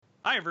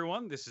Hi,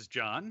 everyone. This is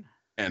John.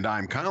 And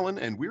I'm Colin,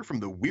 and we're from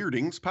the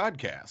Weirdings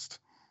podcast.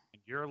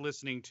 And you're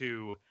listening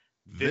to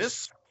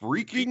This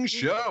Freaking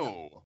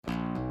Show.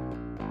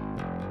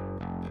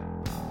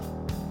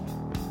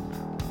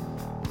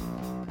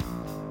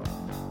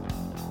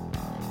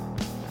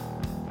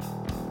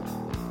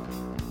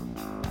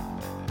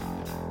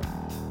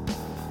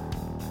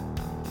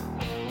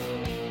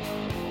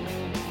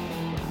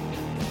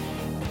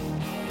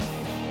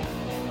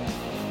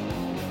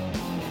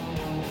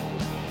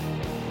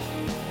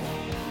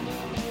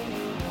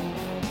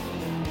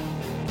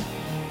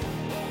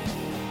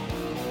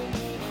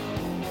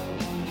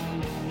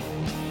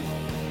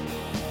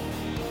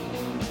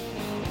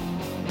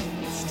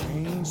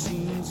 Strange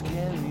scenes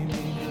carry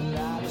me,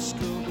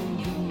 kaleidoscope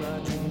through my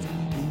dreams.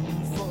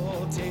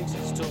 Moonfall takes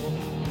its toll,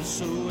 it's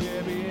so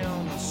heavy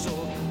on my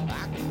soul.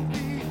 I can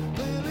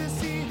clearly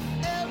see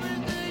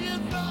everything in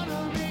front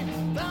of me.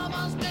 Found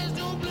my space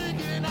to blink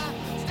and I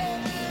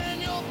standing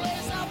in your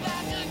place. I'm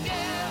back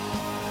again.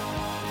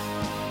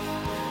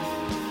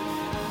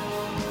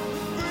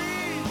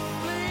 Breathe,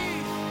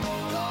 bleed,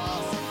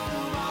 coursing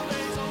through my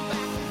veins. I'm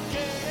back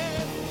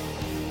again.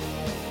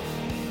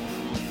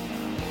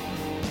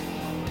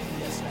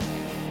 Yes, I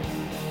am.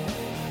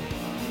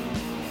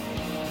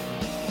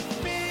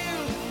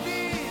 Feel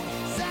the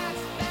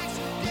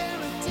satisfaction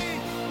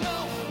guaranteed. No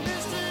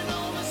missing, no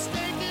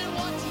mistaking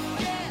what you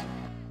get.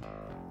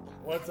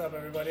 What's up,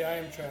 everybody? I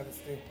am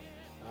Travesty,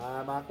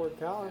 I'm Awkward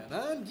Colin. And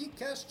I'm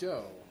Geekcast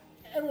Joe.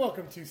 and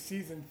welcome to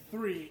Season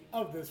 3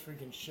 of This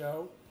Freaking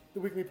Show, the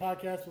weekly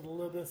podcast with a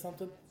little bit of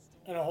something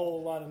and a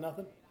whole lot of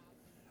nothing.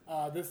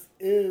 This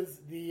is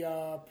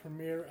the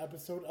premiere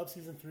episode of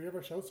Season 3 of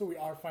our show, so we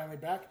are finally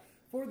back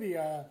for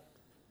the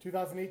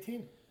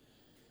 2018.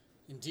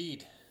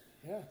 Indeed.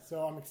 Yeah,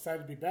 so I'm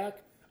excited to be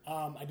back.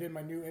 I did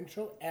my new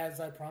intro, as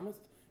I promised,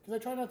 because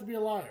I try not to be a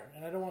liar,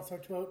 and I don't want to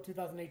start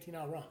 2018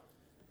 out wrong.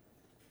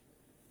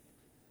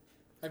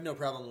 I have no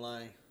problem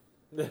lying.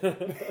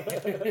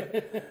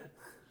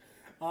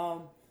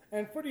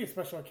 And for the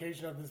special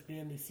occasion of this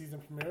being the season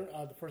premiere,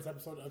 the first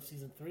episode of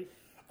Season 3,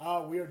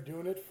 we are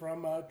doing it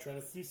from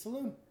Travesty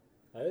Saloon.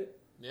 Hey,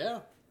 Yeah.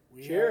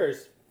 We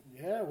cheers.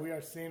 we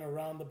are sitting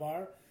around the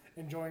bar,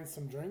 enjoying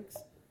some drinks.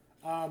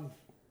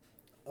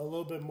 A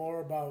little bit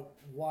more about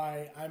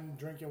why I'm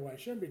drinking, why I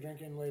shouldn't be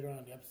drinking later on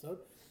in the episode,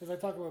 as I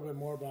talk a little bit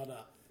more about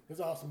this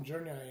awesome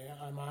journey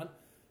I'm on.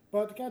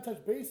 But to kind of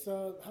touch base,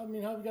 how have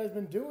you guys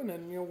been doing,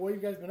 and what you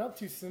guys been up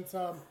to since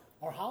our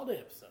holiday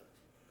episode?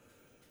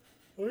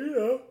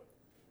 Well,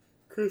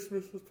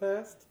 Christmas was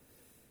past.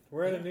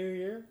 We're in a new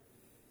year.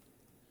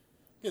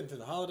 Getting through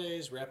the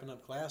holidays, wrapping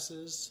up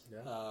classes.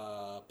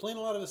 Yeah. Playing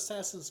a lot of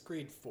Assassin's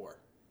Creed 4.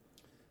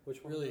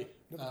 Which one? Really.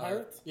 With the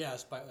pirates? Yeah,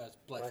 it's Black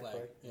Black Flag.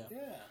 Flag. Yeah.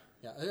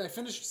 Yeah. I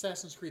finished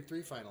Assassin's Creed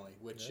 3 finally,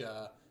 which,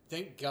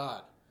 thank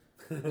God.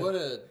 What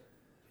a...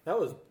 That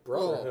was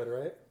Brotherhood,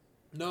 right?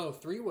 No,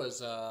 3 was...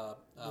 The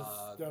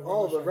Revolutionary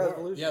War.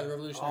 Revolution. yeah, the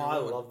Revolutionary Oh, I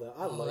War. love that.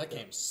 I like that that.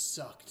 game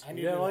sucked. I You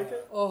needed, didn't like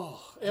it?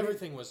 Oh,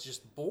 everything was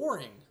just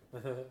boring.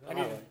 I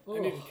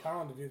needed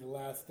Colin to do the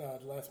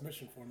last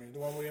mission for me. The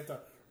one where you have to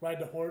ride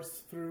the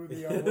horse through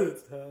the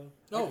woods.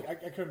 Oh, I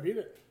couldn't beat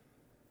it.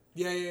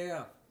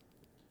 yeah.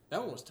 That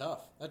one was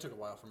tough. That took a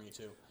while for me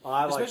too. Oh,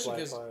 I like Especially Black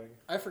because Flag.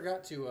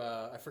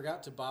 I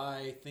forgot to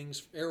buy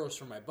arrows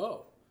for my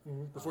bow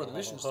before the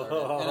mission started,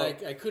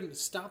 and I couldn't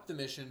stop the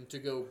mission to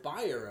go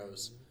buy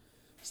arrows,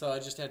 so I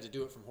just had to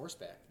do it from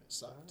horseback. It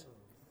sucked.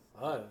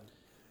 Fun.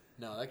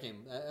 No, that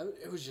game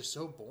it was just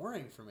so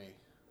boring for me.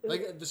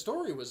 Like the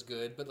story was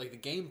good, but like the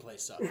gameplay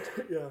sucked.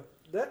 Yeah.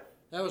 That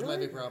That was my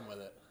big problem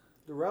with it.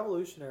 The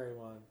Revolutionary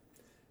one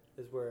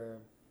is where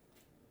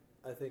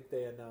I think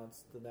they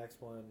announced the next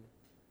one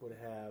would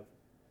have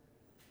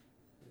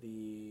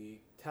the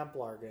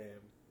Templar game.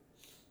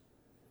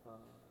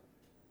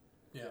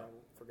 Yeah,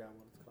 I forgot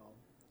what it's called.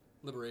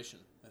 Liberation,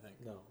 I think.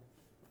 No,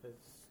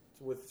 it's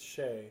with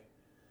Shay.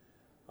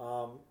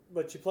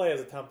 But you play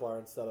as a Templar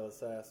instead of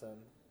assassin.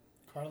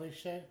 Carly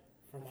Shay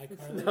from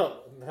iCarly? No,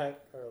 not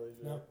Carly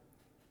Shay. No.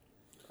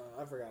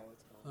 I forgot what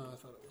it's called. I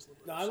thought it was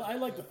Liberation. No, I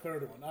like the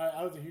third one.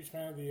 I was a huge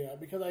fan of the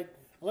because I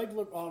like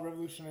the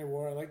Revolutionary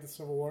War. I like the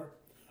Civil War.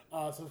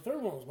 So the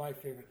third one was my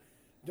favorite.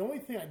 The only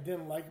thing I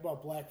didn't like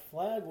about Black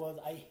Flag was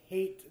I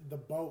hate the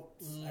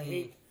boats. I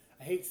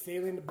hate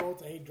sailing the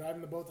boats. I hate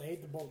driving the boats. I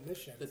hate the boat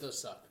missions. That does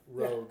suck.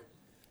 Rogue.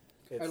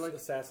 It's I like-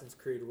 Assassin's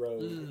Creed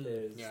Rogue.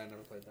 Is Yeah, I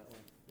never played that one.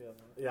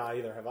 yeah,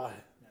 either have I.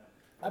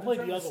 I played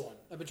the other one.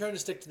 I've been trying to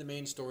stick to the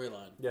main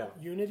storyline. Yeah,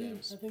 Unity,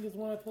 Games. I think is the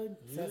one I played.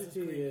 Assassin's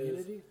Unity Creed is-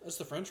 Unity. That's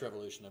the French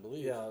Revolution, I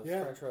believe. yeah, it's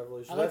Yeah. French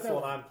Revolution. I like That's the that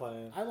one one. I'm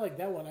playing. I like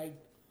that one. I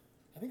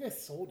think I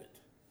sold it.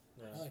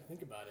 Yeah. I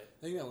think about it.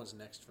 I think that one's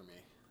next for me.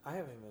 I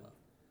haven't even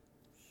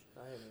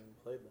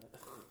played that.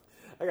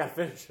 I gotta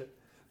finish it.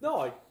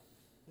 No,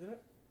 did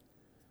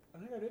I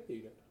think I did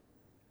beat it.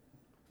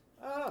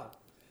 Ah,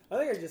 I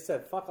think I just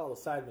said fuck all the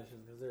side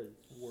missions because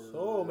there's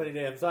so many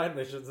damn side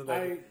missions in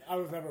there. I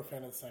was never a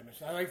fan of the side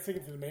mission. I like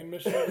sticking to the main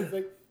mission.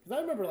 Because I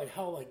remember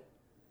how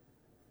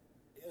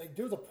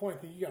there was a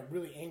point that you got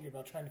really angry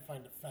about trying to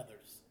find the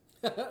feathers.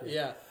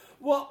 Yeah.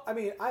 Well, I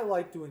mean, I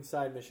like doing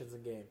side missions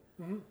in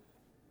game.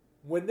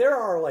 When there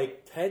are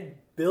like 10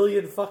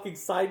 billion fucking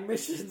side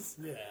missions,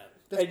 Yeah.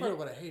 That's And part you- of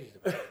what I hated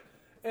about it.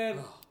 and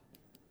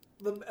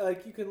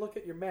like you can look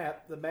at your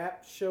map. The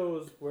map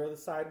shows where the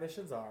side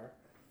missions are,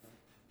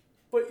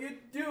 but you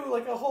do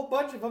like a whole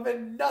bunch of them,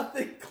 and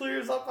nothing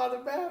clears up on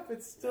the map.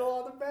 It's still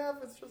on the map.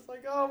 It's just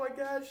like, oh my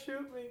god,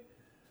 shoot me!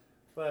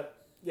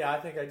 But yeah, I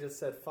think I just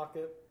said fuck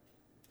it.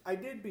 I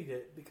did beat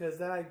it because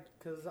I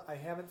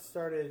haven't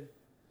started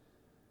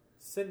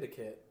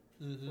Syndicate,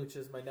 which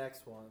is my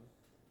next one.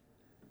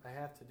 I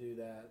have to do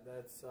that.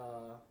 That's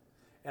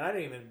and I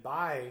didn't even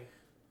buy,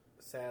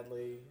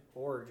 sadly,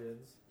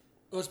 Origins.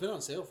 Oh, it's been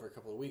on sale for a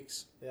couple of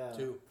weeks, Yeah,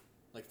 too.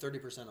 Like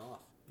 30% off.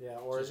 yeah, Which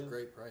is Origins. a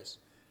great price.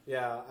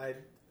 Yeah,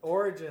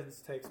 Origins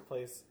takes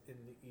place in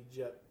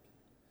Egypt.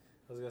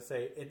 I was gonna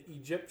say in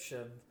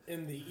Egyptian.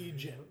 In the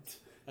Egypt.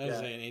 I was Yeah.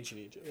 saying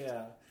ancient Egypt.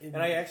 Yeah, In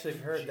and I actually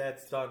Egypt. heard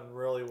that's done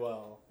really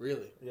well.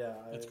 Really? Yeah,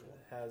 That's it cool.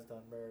 has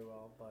done very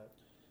well. But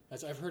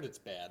I've heard it's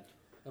bad.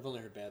 I've only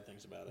heard bad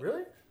things about it.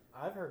 really,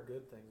 I've heard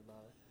good things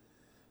about it.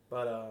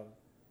 But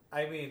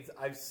I mean,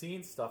 I've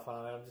seen stuff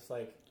on it. I'm just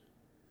like,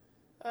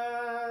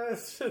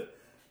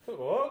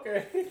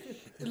 okay.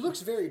 It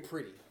looks very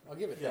pretty. I'll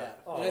give it Yeah. that.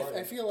 Oh, And right.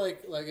 I feel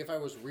like if I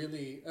was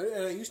really,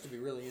 and I used to be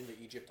really into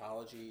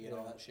Egyptology and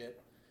all Yeah. that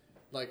shit.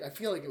 Like I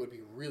feel like it would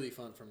be really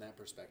fun from that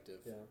perspective.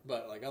 Yeah.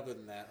 But like other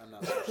than that, I'm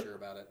not so sure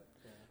about it.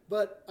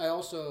 But I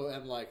also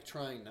am like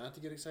trying not to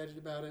get excited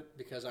about it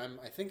because I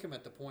think I'm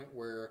at the point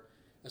where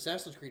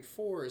Assassin's Creed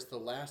 4 is the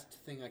last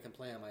thing I can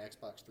play on my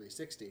Xbox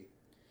 360.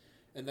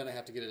 And then I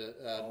have to get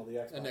Oh, the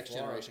a Xbox next One.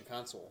 generation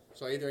console.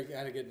 So I either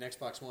got to get an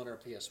Xbox One or a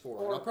PS4.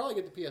 And Or- I'll probably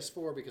get the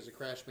PS4 because of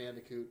Crash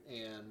Bandicoot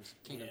and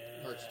Kingdom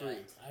Hearts 3.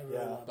 I really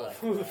Yeah, want but that.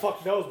 who the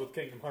fuck knows with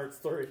Kingdom Hearts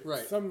 3?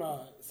 Right.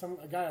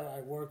 A guy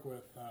I work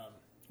with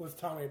was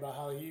telling me about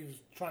how he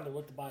was trying to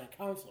look to buy a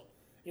console.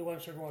 He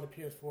wasn't sure going to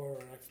PS4 or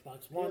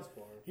Xbox One.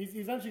 PS4. He's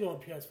eventually going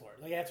to PS4.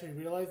 Like after he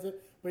realized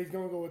it, but he's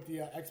going to go with the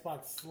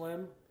Xbox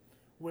Slim,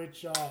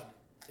 which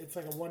it's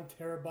like a 1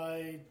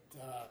 terabyte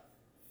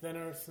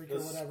thinner, sleeker,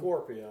 The whatever.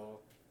 Scorpio.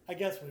 I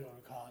guess we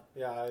want to call it.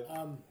 Yeah,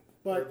 or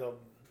But the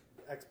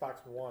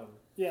Xbox One.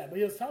 yeah, but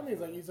he was telling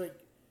me he's like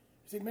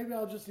maybe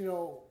I'll just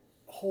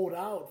hold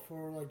out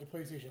for like the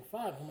PlayStation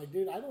 5. I'm like,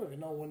 dude, I don't even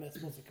know when that's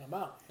supposed to come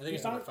out. I think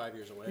it's about 5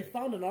 years He away.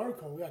 found an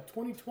article. We got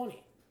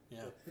 2020 Yeah.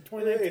 or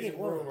 2019. It's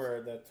one of those.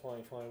 rumored that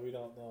 2020. We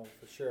don't know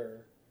for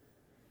sure.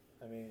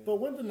 I mean, But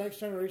wouldn't the next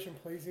generation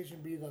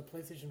PlayStation be the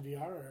PlayStation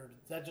VR, or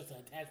is that just an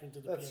attachment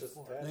to the that's PS4? just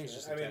think attachment. it's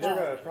just I mean, attachment.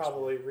 they're gonna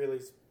probably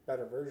release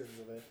better versions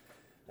of it.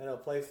 I know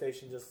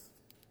PlayStation just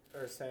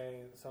are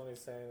saying, Sony's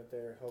saying that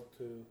they hope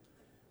to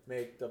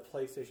make the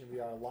PlayStation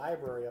VR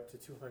library up to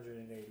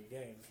 280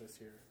 games this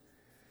year.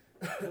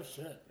 Oh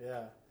shit!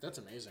 Yeah, That's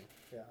amazing.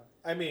 yeah.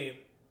 I mean,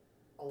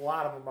 a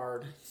lot of them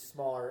are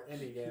smaller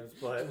indie games,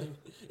 but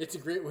It's a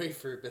great way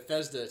for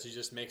Bethesda to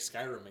just make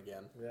Skyrim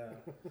again. yeah.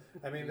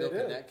 I mean, they Milking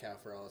did. that cow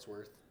for all it's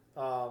worth.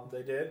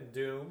 They did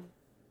Doom.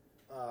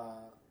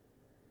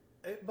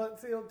 But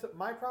see,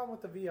 my problem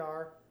with the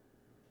VR,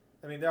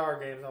 I mean, there are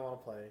games I want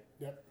to play.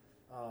 Yep.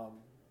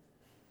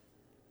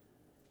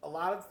 A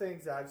lot of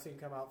things that I've seen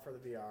come out for the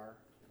VR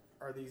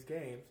are these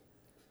games,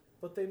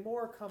 but they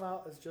more come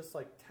out as just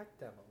like tech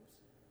demos.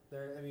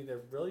 They're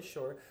really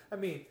short. I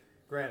mean,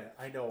 granted,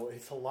 I know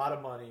it's a lot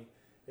of money,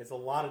 it's a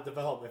lot of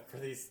development for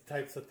these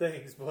types of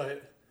things,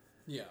 but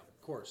Yeah,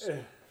 of course.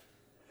 and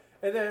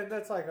then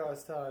that's like I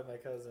was telling my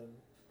cousin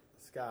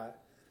Scott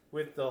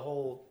with the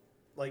whole,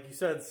 like you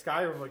said,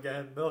 Skyrim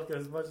again, milk it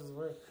as much as it's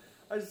worth.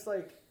 I was just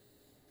like,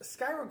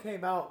 Skyrim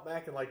came out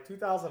back in like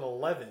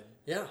 2011.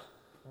 Yeah.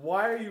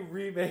 Why are you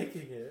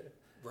remaking it?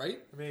 Right?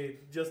 I mean,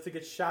 just to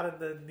get shot in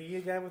the knee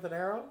again with an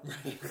arrow?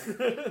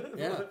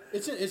 Yeah.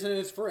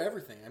 It's for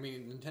everything. I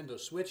mean, Nintendo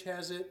Switch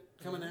has it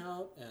coming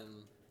out,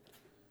 and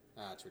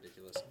it's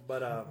ridiculous. But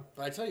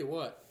But I tell you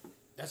what,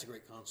 that's a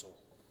great console.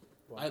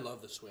 What? I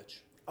love the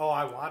Switch. oh,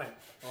 I want it.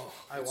 Oh,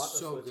 I it's want the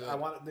so Switch. good.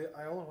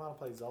 I only want to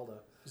play Zelda.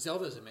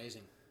 Zelda's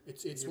amazing.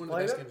 It's You one of the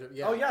played best it? games.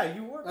 Yeah. Oh yeah,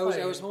 you were. I was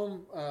playing.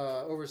 home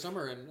over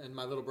summer and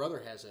my little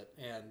brother has it,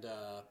 and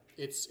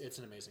it's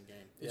an amazing game.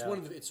 It's Yeah. one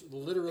of the, it's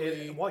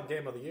literally It won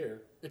Game of the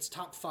Year. it's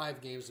top 5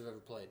 games I've ever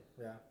played.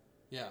 Yeah.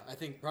 Yeah, I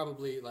think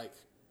probably like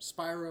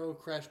Spyro,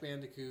 Crash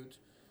Bandicoot,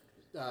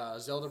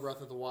 Zelda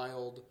Breath of the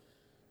Wild,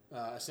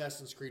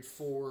 Assassin's Creed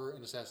 4,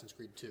 and Assassin's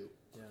Creed 2.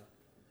 Yeah.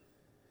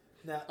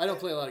 Now, I don't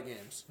play a lot of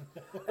games.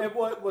 And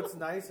what's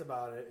nice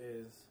about it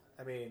is,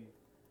 I mean,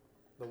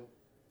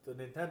 the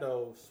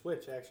Nintendo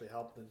Switch actually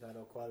helped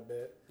Nintendo quite a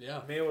bit. Yeah.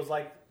 I mean, it was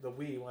like the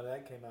Wii when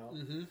that came out.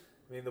 Mm-hmm.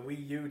 I mean, the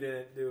Wii U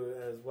didn't do it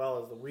as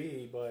well as the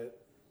Wii, but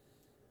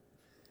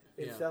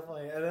it's Yeah.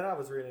 definitely. And then I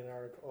was reading an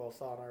article, or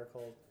saw an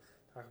article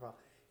talking about,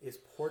 is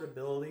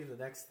portability the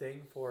next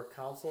thing for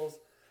consoles?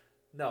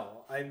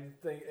 No, I mean,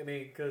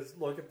 because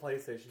look at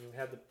PlayStation. You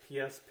have the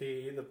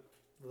PSP,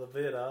 the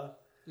Vita.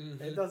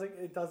 Mm-hmm.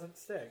 It doesn't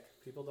stick.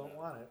 People don't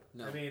want it.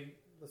 No. I mean,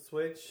 the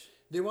Switch.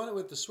 They want it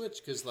with the Switch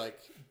because like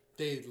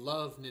they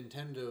love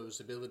Nintendo's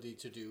ability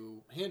to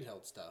do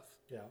handheld stuff.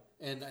 Yeah.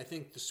 And I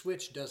think the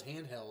Switch does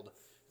handheld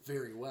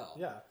very well.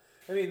 Yeah.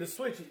 I mean, the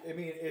Switch,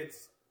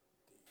 it's...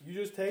 You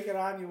just take it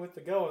on you with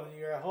the Go, and then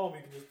you're at home.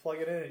 You can just plug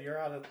it in, and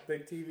you're on a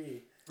big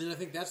TV. And I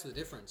think that's the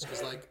difference.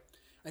 Because,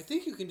 I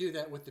think you can do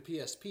that with the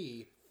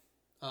PSP.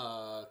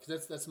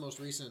 Because that's the most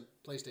recent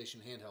PlayStation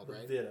handheld,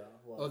 right? The Vita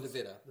was. Oh, the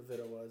Vita. The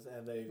Vita was,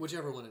 and they...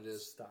 Whichever one it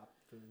is. Stopped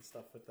doing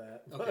stuff with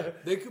that. Okay.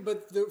 They could,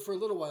 but for a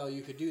little while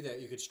you could do that.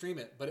 You could stream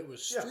it, but it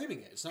was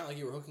streaming it. It's not like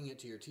you were hooking it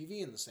to your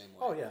TV in the same way.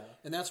 Oh, yeah.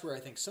 And that's where I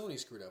think Sony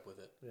screwed up with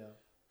it. Yeah.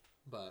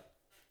 But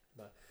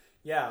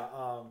yeah,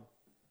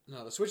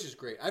 no, the Switch is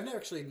great. I've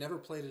never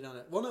played it on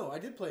it. Well, no, I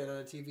did play it on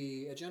a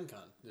TV at Gen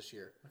Con this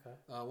year. Okay.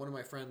 One of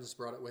my friends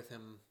brought it with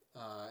him,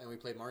 and we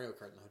played Mario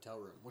Kart in the hotel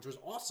room, which was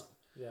awesome.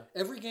 Yeah.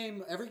 Every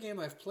game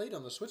I've played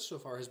on the Switch so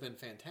far has been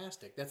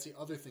fantastic. That's the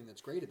other thing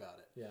that's great about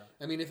it. Yeah.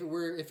 I mean, if it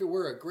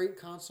were a great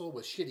console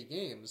with shitty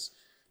games,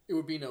 it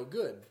would be no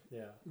good.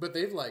 Yeah. But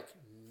they've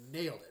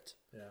nailed it.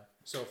 Yeah.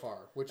 So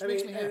far, which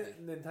makes me happy.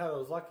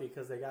 Nintendo's lucky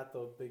because they got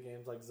those big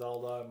games like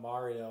Zelda and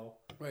Mario.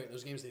 Right,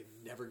 those games they've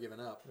never given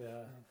up.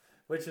 Yeah.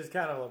 Which is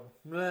kind of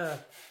meh.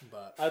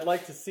 But I'd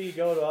like to see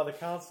go to other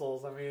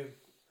consoles. I mean,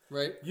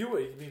 right?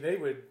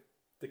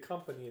 The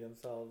company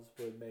themselves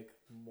would make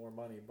more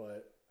money,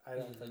 but I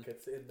don't think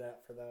it's in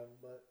that for them.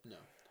 But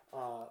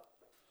no.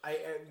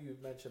 You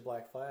mentioned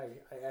Black Flag.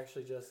 I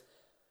actually just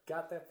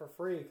got that for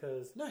free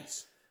because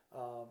Nice.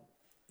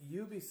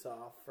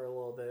 Ubisoft for a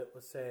little bit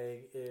was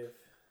saying if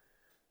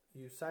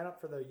you sign up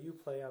for their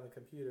Uplay on the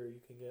computer, you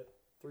can get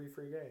 3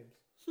 free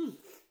games.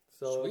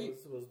 So Sweet.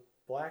 it was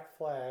Black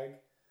Flag,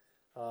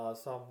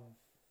 some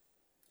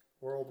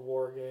World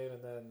War game,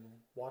 and then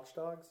Watch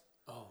Dogs.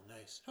 Oh,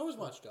 nice. How was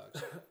Watch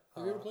Dogs?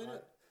 Have you ever played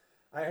it?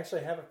 I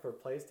actually have it for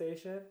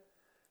PlayStation.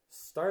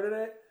 Started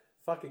it,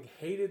 fucking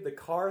hated the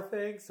car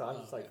thing, so I'm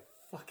just okay.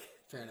 fuck it.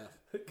 Fair enough.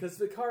 Because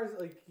the cars,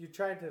 you're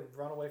trying to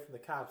run away from the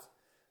cops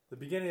the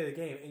beginning of the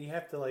game, and you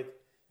have to,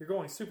 you're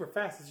going super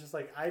fast. It's just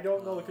I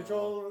don't know the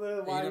control over there.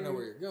 You don't know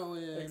where you're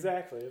going.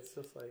 Exactly. It's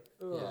just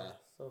Yeah.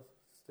 so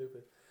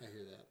stupid. I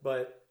hear that.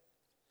 But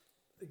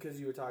because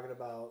you were talking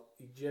about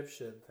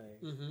Egyptian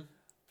things, Mm-hmm.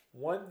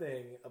 one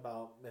thing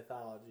about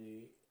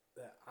mythology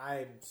that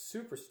I'm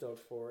super stoked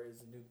for is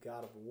the new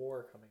God of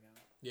War coming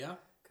out. Yeah?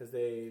 Because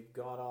they've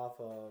gone off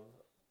of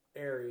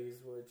Ares,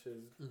 which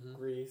is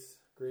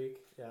Greek,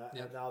 yeah,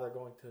 Yep. and now they're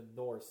going to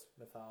Norse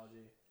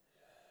mythology.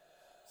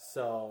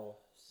 So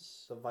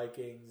the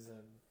Vikings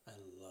and I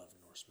love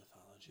Norse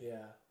mythology.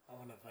 yeah, I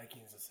want a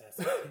Vikings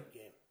Assassin's Creed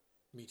game.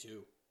 Me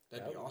too.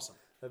 That'd be awesome.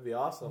 that'd be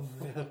awesome.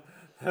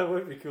 That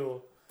would be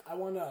cool. I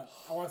want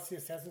to see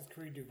Assassin's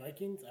Creed do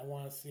Vikings. I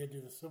want to see it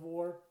do the Civil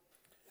War.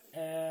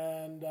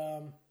 And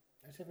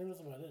actually, I think that's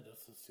about it.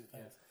 Just those 2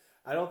 things.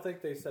 I don't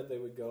think they said they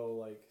would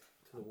go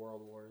to the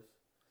World Wars.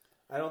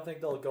 I don't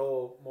think they'll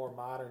go more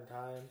modern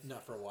times.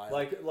 Not for a while.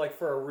 Like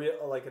for a real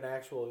an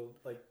actual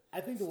I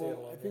think the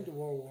standalone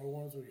World War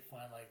ones would be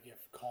fine.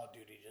 If Call of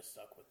Duty just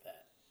stuck with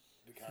that,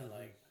 be kind of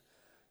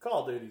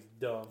Call of Duty's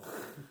dumb.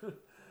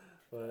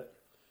 But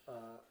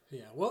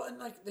yeah, well,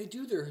 and they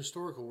do their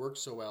historical work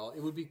so well.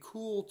 It would be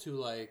cool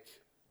to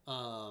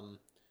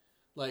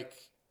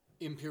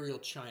Imperial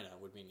China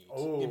would be neat.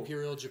 Oh.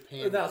 Imperial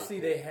Japan. now would be see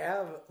cool. they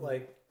have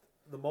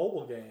the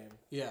mobile game,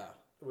 Yeah,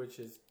 which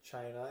is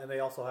China, and they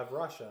also have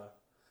Russia.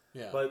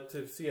 yeah. But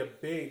to see a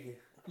big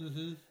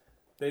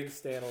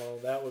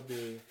standalone, that would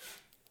be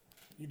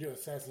you do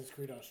Assassin's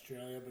Creed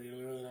Australia, but you're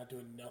literally not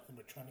doing nothing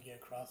but trying to get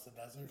across the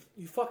desert.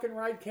 you fucking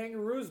ride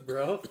kangaroos,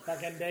 bro.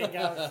 Fucking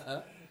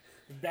dangos,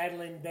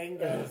 battling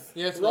dangos.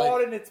 you have to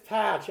Rod in its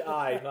patch,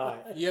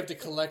 not. you have to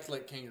collect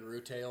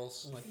kangaroo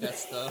tails.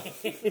 That's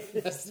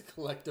the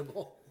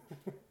collectible.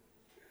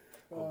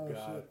 Oh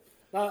god. Shit.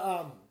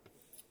 Now,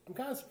 I'm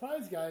kind of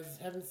surprised, guys,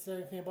 haven't said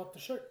anything about the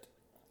shirt.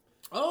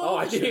 Oh,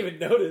 I didn't even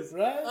notice.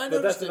 Right? I But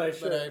noticed that's a it, nice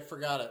but shirt. I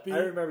forgot it. I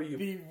remember you.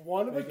 The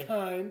one of a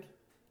kind,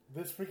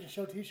 this freaking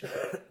show T-shirt.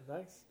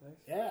 Nice.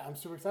 Yeah, I'm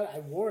super excited. I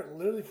wore it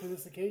literally for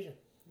this occasion.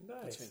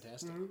 That's Nice.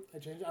 fantastic. I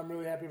changed it. I'm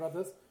really happy about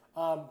this.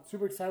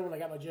 Super excited when I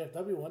got my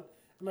JFW one.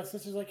 And my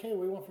sister's like, hey,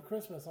 what do you want for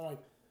Christmas? I'm like,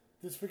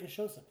 this freaking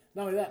show stuff.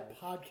 Not only that,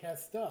 podcast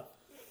stuff.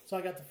 So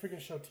I got the freaking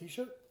show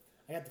T-shirt.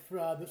 I got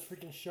the this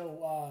freaking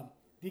show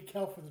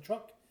decal for the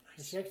truck.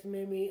 And she actually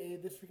made me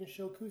this freaking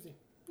show koozie.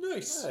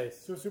 Nice. Nice.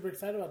 So super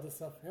excited about this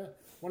stuff. Yeah,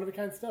 one of a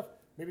kind stuff.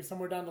 Maybe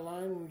somewhere down the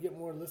line when we get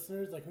more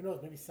listeners, who knows,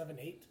 maybe 7,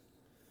 8.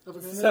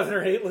 7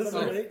 or 8 7 or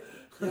listeners.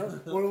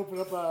 8. We'll open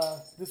up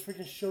this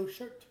freaking show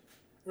shirt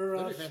or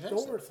That'd be fantastic.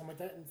 store or something like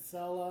that and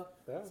sell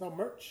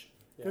merch.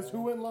 Because Yeah.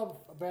 who wouldn't love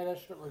a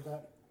badass shirt like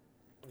that?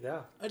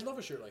 Yeah. I'd love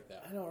a shirt like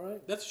that. I know,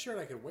 right? That's a shirt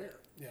I could wear.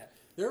 Yeah.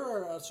 There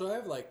are so I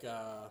have I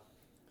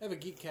have a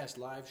Geekcast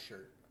Live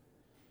shirt,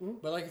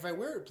 but if I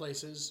wear it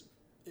places,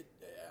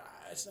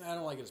 I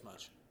don't like it as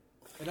much.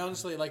 And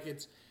honestly,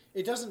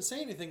 it doesn't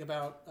say anything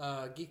about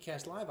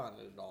Geekcast Live on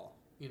it at all.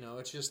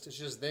 It's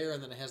just there,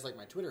 and then it has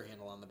my Twitter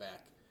handle on the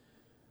back.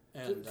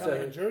 And Kind of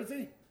like a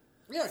jersey?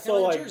 Yeah,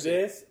 So like like Jersey.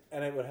 this,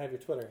 and it would have your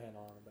Twitter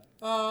handle on the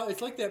back.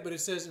 It's like that, but it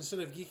says instead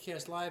of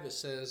Geekcast Live, it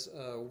says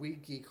We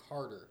Geek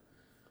Harder,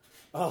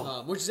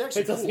 which is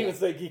actually It doesn't cool. even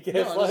say Geekcast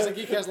No, Live. it doesn't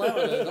say Geekcast Live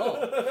on it at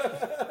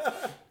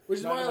all. Which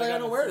is Not why like I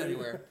on don't the wear it sleeve.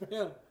 anywhere.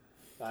 Yeah.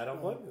 I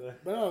don't blame you there.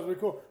 But no, it was really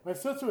cool. My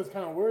sister was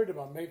kind of worried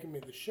about making me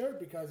the shirt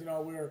because we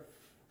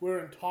were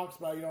in talks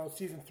about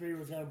season 3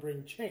 was going to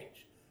bring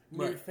change,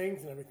 new Right.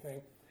 things and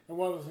everything, and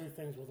one of those new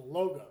things was a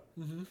logo.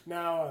 Mm-hmm.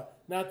 Now,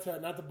 not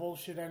to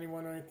bullshit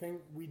anyone or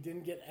anything, we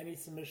didn't get any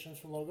submissions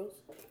for logos,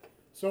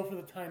 so for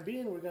the time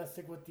being, we're going to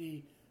stick with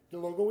the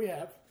logo we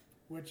have,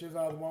 which is the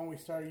one we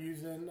started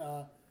using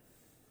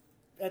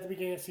at the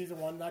beginning of season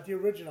 1, not the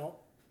original,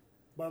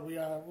 but we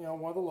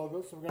one of the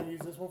logos, so we're going to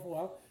use this one for a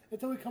while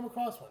until we come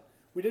across one.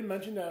 We did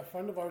mention that a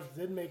friend of ours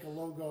did make a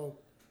logo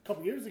a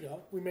couple years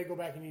ago. We may go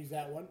back and use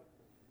that one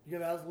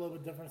because that was a little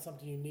bit different,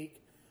 something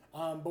unique.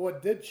 But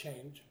what did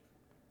change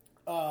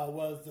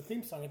was the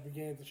theme song at the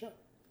beginning of the show.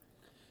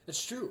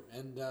 It's true,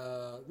 and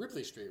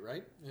Ripley Street,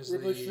 right? Is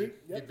Ripley the, Street,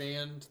 yep.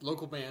 the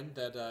local band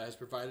that has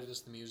provided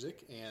us the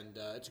music, and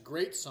it's a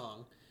great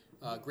song,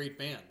 great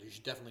band. You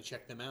should definitely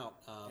check them out.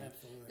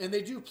 Absolutely. And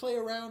they do play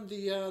around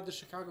the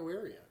Chicago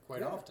area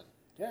quite often.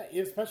 Yeah,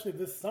 especially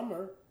this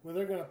summer where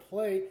they're going to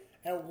play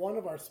at one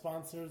of our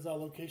sponsors'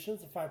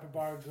 locations, the Fire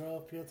Bar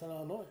Grill, Peeltown,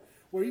 Illinois,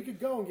 where you could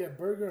go and get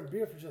burger and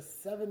beer for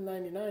just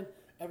 $7.99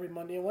 every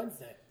Monday and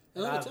Wednesday.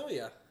 And let me tell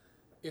you,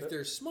 if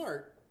they're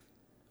smart,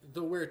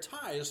 they'll wear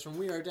ties from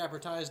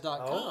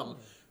wearedapperties.com,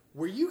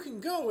 where you can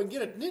go and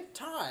get a knit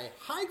tie,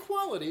 high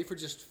quality, for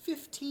just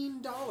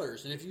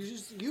 $15. And if you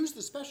just use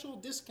the special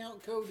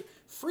discount code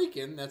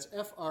FREAKIN, that's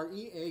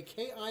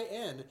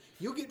FREAKIN,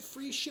 you'll get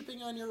free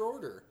shipping on your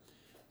order.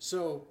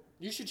 So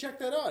you should check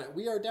that out at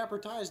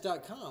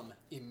wearedapperties.com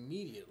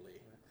immediately.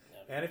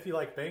 And if you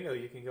like bingo,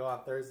 you can go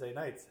on Thursday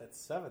nights at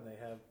 7. They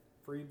have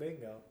free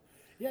bingo.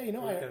 Yeah, You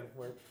can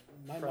wear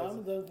my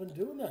prizes. mom has been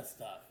doing that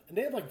stuff, and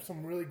they have like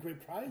some really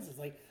great prizes.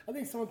 Like I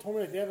think someone told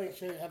me that they have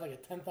actually have like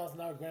a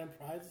 $10,000 grand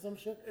prize or some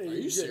shit. Are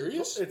you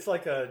serious? It's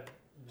like a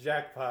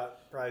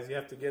jackpot prize. You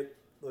have to get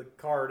the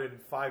card in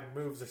 5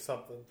 moves or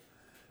something.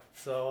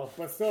 So.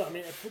 But still, I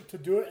mean, to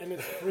do it and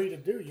it's free to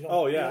do. You don't.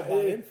 Oh you yeah, don't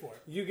buy in for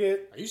it. You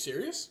get Are you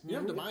serious? You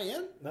have to buy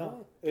in?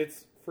 no.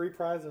 It's free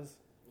prizes.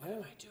 What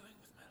am I doing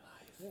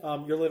with my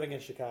life? You're living in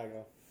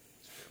Chicago.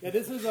 Yeah,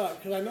 this is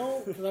because I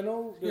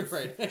know You're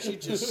right. I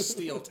should just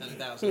steal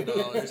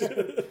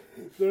 $10,000.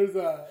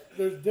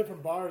 there's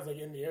different bars like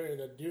in the area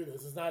that do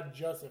this. It's not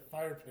just at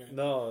Fire Pit.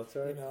 No, that's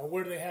right.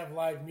 Where they have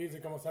live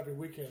music almost every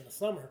weekend in the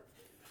summer.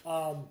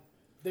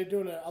 They're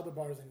doing it at other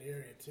bars in the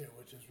area too,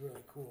 which is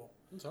really cool.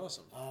 That's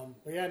awesome.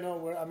 But yeah,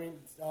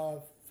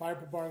 no, Fire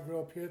Pit Bar and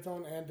Grill,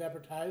 Peeltown, and Dapper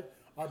Tide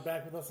are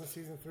back with us in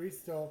season 3,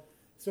 still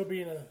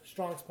being a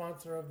strong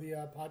sponsor of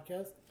the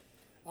podcast.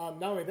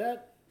 Not only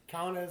that,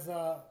 Colin has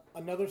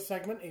another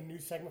segment, a new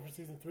segment for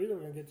season 3 that we're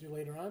going to get to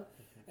later on,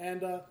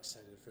 and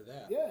Excited for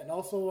that. yeah, and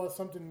also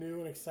something new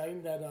and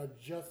exciting that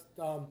just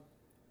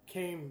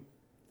came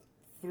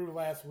through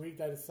last week.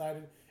 I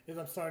decided is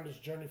I'm starting this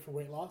journey for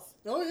weight loss.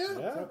 Oh, yeah.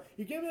 Yeah. So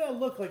you gave me that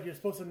look like you're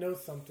supposed to know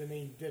something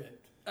and you didn't.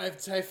 I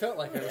felt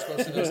like I was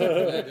supposed to know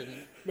something I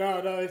didn't.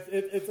 No,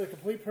 it's a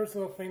complete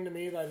personal thing to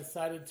me that I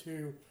decided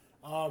to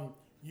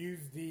use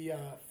the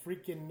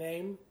freaking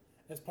name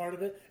as part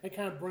of it and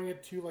kind of bring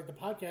it to like the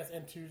podcast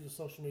and to the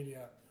social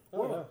media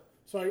world. yeah.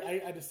 So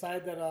I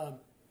decided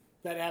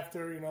that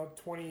after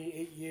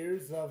 28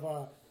 years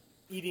of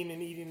eating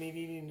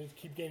and to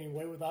keep gaining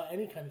weight without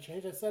any kind of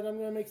change, I said I'm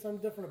going to make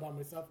something different about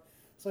myself.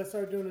 So I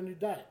started doing a new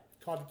diet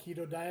called the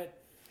keto diet.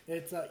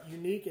 It's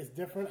unique. It's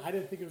different. I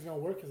didn't think it was going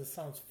to work because it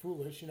sounds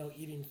foolish,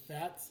 eating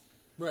fats.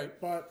 Right.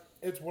 But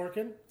it's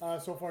working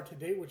so far to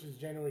date, which is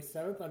January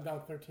 7th. I'm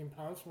down 13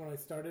 pounds from when I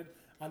started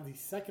on the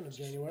 2nd of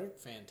January.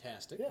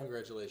 Fantastic. Yeah.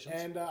 Congratulations.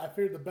 And I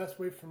figured the best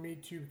way for me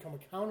to become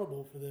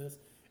accountable for this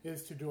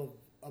is to do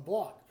a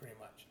blog, pretty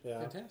much. Yeah.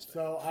 Fantastic.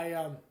 So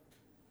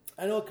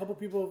I know a couple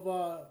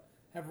people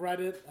have read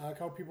it. A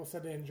couple people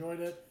said they enjoyed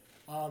it.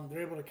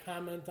 They're able to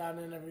comment on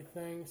it and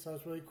everything. So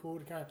it's really cool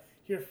to kind of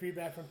hear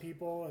feedback from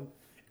people. And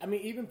I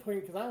mean, even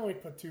putting, because I only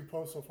put 2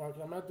 posts so far,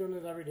 because I'm not doing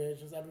it every day.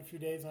 It's just every few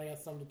days when I got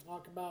something to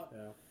talk about.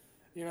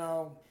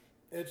 Yeah.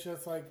 It's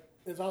just like,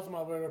 it's awesome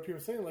out there where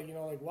people saying, like,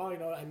 wow,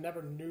 I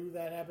never knew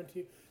that happened to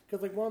you.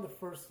 Because, like, one of the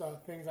first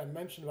things I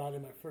mentioned about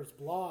in my first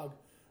blog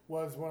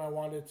was when I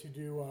wanted to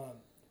do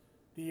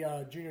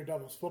the junior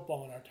doubles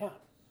football in our town.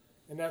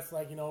 And that's,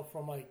 like,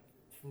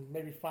 from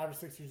maybe 5 or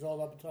 6 years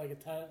old up until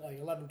like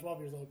 11,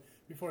 12 years old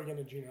before I get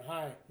into junior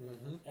high.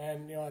 Mm-hmm.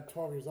 And, at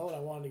 12 years old, I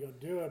wanted to go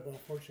do it, but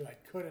unfortunately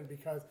I couldn't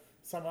because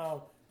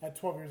somehow at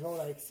 12 years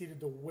old I exceeded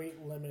the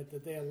weight limit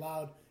that they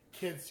allowed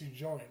kids to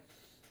join.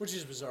 Which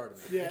is bizarre to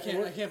me.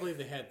 Yeah, I can't believe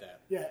they had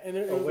that. Yeah, and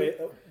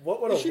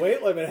what would a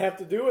weight limit have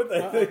to do with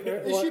it?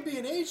 There should be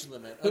an age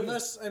limit,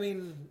 unless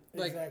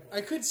Exactly.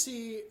 I could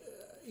see,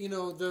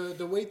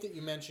 the weight that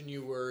you mentioned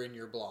you were in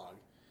your blog.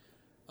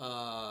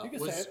 You can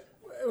was say it.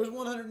 It was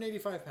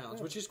 185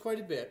 pounds, which is quite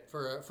a bit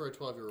for a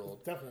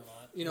 12-year-old. Definitely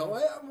a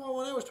lot.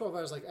 When I was 12,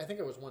 I think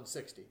I was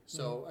 160.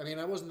 So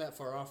I wasn't that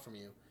far off from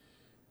you.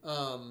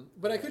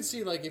 But I could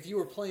see, like, if you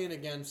were playing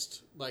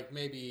against, like,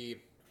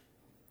 maybe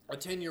a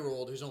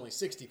 10-year-old who's only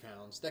 60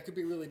 pounds, that could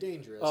be really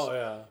dangerous. Oh,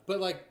 yeah. But,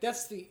 like,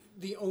 that's the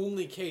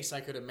only case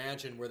I could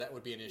imagine where that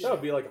would be an issue. That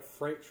would be like a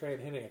freight train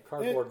hitting a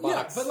cardboard Yeah,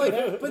 box. but,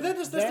 like, but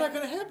that's That- not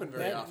going to happen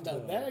very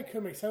often. That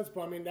could make sense,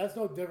 but I mean, that's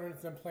no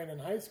difference than playing in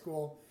high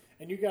school,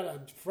 and you got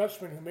a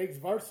freshman who makes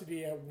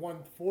varsity at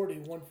 140,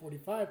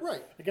 145,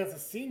 Right. against a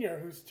senior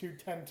who's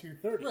 210,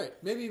 230. Right.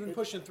 Maybe even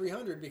pushing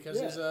 300 because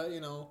Yeah. he's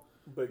a,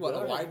 Big what, a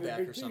guy. wide back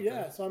Big or too, something.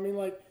 Yeah, so I mean,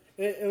 like,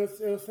 it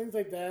was things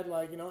like that,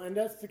 like, and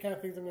that's the kind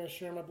of things I'm going to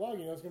share in my blog.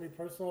 It's going to be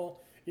personal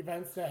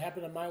events that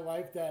happened in my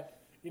life that,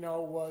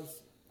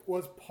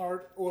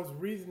 was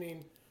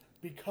reasoning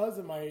because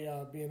of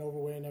my being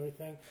overweight and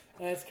everything.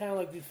 And it's kind of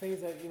like these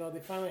things that, they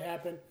finally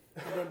happen.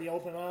 I'm going to be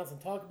open and honest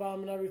and talk about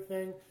them and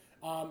everything.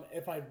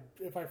 If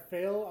I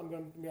fail, I'm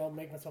going to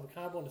make myself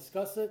accountable and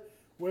discuss it,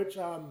 which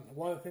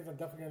one of the things I'm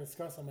definitely going to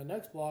discuss on my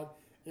next blog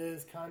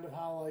is kind of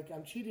how, like,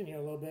 I'm cheating here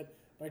a little bit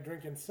by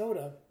drinking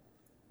soda,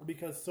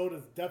 because soda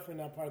is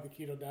definitely not part of the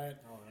keto diet.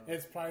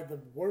 It's probably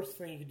the worst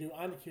thing you can do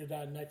on the keto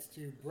diet next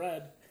to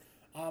bread.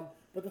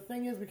 But the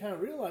thing is, we kind of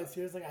realized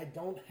here is, like, I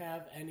don't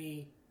have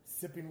any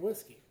sipping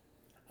whiskey.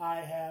 I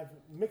have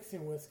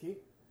mixing whiskey,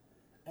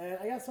 and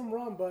I got some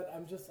rum, but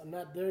I'm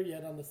not there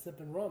yet on the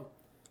sipping rum.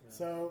 Yeah.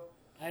 So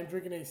I'm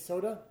drinking a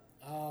soda.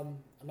 I'm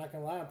not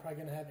gonna lie, I'm probably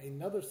gonna have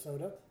another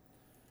soda.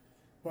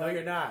 But No,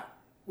 you're not.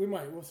 We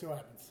might. We'll see what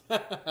happens.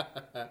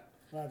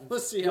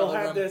 Let's see how You'll the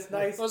have rum, this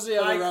nice let's see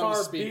how high the rum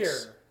carb speaks.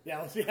 beer. Yeah,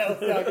 we'll see how it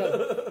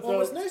goes. Well,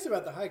 what's nice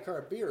about the high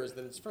carb beer is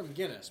that it's from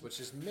Guinness, which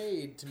is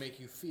made to make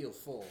you feel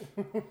full.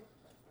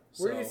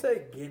 Where do you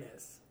say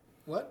Guinness?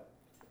 What?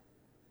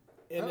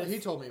 And He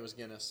it's- told me it was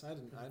Guinness. I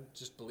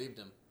just believed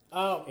him.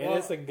 Oh, And well,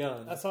 it's a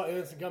gun. I saw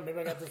it's a gun. Maybe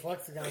I got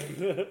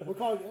dyslexic. We'll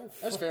call it.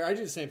 That's fair. I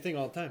do the same thing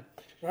all the time.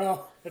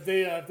 Well, if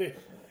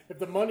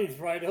the money's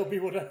right, it'll be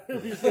whatever.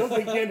 It'll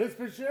be Guinness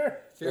for sure.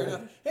 Fair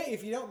enough. Hey,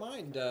 if you don't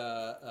mind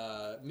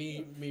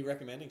me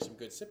recommending some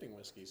good sipping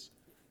whiskeys.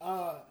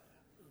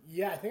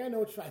 Yeah, I think I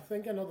know. I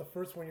think I know the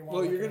first one you want.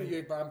 Well, to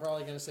I'm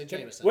probably going to say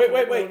Jameson. Wait.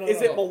 No,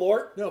 Is it no.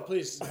 Malort? No,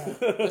 please.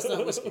 That's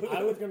not whiskey.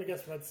 I was going to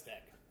guess Red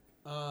Stag.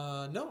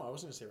 No, I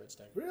wasn't going to say Red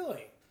Stag.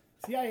 Really?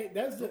 See,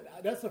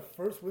 that's the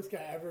first whiskey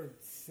I ever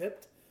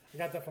sipped. I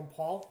got that from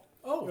Paul.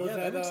 Oh, It was yeah,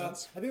 that makes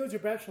sense. I think it was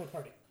your bachelor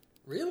party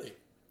Really?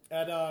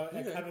 at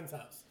Okay. Kevin's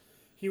house.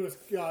 He was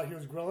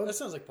grilling. That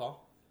sounds like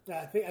Paul.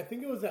 Yeah, I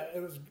think it was that. It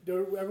was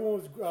everyone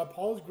was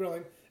Paul was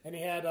grilling, and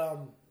he had I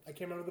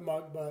can't remember the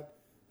mug, but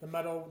the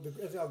metal, is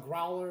it a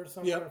growler or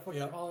something? Yep, What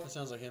you call it? that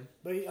sounds like him.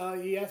 But he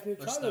asked me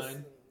to Or try Stein.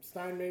 this.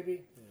 Stein,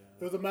 maybe.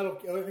 It was a metal.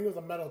 I think it was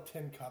a metal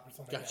tin cup or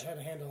something. Gotcha. Like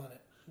that. It had a handle on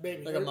it.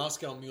 Maybe Like a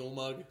Moscow Mule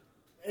mug.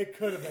 It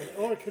could have been,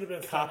 or it could have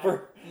been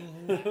Copper?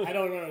 I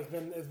don't remember.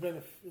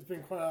 It's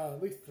been quite,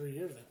 at least 3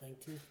 years, I think.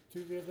 Two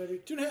years maybe.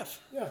 2.5.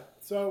 Yeah.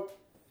 So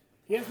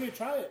he asked me to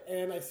try it,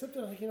 and I sipped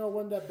it. Like, it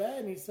wasn't that bad.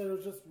 And he said it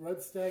was just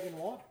Red Stag and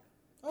water.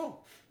 Oh,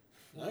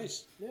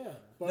 nice. Yeah.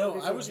 But No,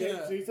 okay, I was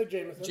gonna- So you said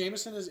Jameson.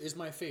 Jameson is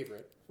my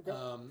favorite.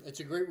 Okay. It's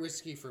a great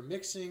whiskey for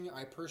mixing.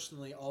 I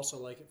personally also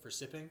like it for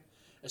sipping,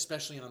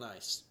 especially on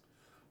ice.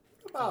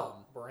 What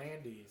about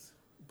brandies?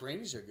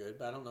 Brandies are good,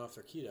 but I don't know if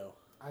they're keto.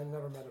 I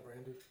never met a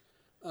brandy.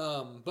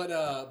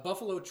 But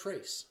Buffalo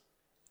Trace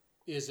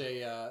is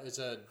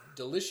a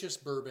delicious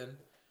bourbon.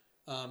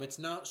 It's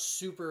not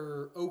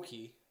super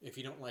oaky if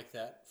you don't like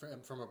that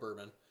from a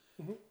bourbon.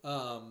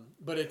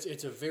 But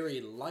it's a very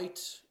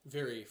light,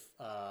 very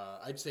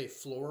I'd say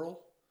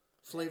floral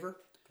flavor.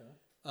 Okay.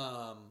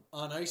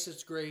 On ice,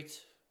 it's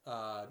great.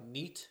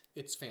 Neat,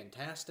 it's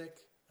fantastic.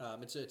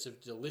 It's a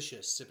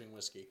delicious sipping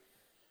whiskey.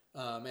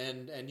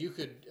 And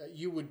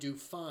you would do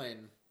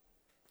fine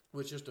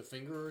with just a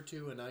finger or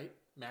two a night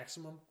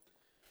maximum.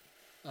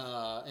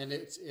 And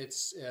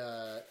it's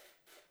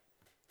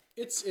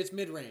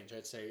mid range,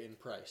 I'd say, in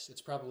price.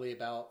 It's probably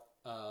about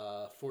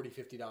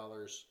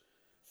 $40-$50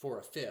 for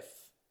a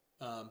fifth.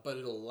 But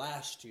it'll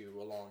last you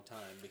a long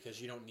time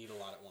because you don't need a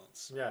lot at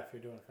once. Yeah, if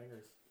you're doing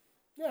fingers.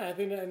 Yeah, I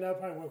think that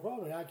probably work well.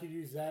 I mean, I could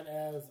use that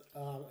as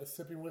a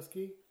sipping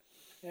whiskey,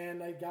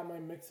 and I got my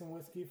mixing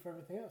whiskey for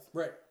everything else.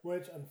 Right.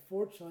 Which,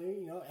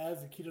 unfortunately, as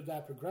the keto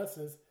diet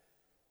progresses,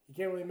 you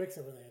can't really mix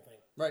it with anything.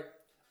 Right.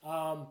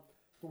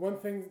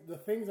 The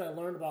things I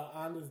learned about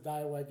on this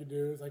diet, what I could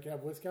do is I could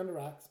have whiskey on the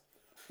rocks,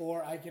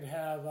 or I could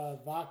have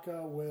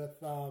vodka with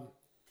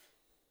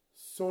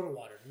soda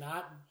water,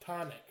 not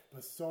tonic,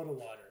 but soda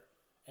water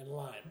and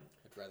lime.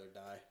 I'd rather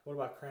die. What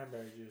about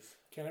cranberry juice?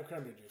 Can't have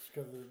cranberry juice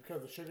because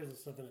of the sugars and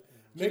stuff in it.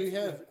 Can you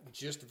have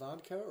just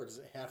vodka, or does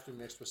it have to be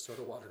mixed with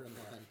soda water and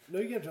lime? No,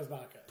 you get just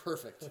vodka.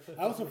 Perfect.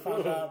 I also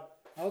found out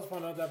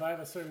that if I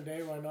have a certain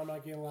day where I know I'm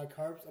not getting a lot of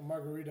carbs, a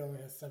margarita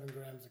only has 7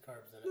 grams of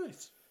carbs in it.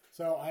 Nice.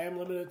 So I am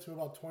limited to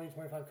about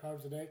 20-25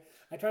 carbs a day.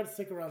 I try to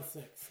stick around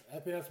 6. I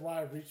think that's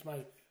why I've reached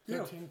my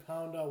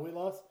 13-pound weight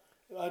loss.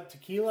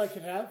 Tequila I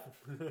could have.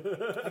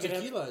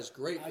 Tequila is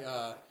great.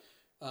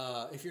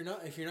 If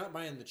you're not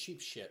buying the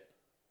cheap shit,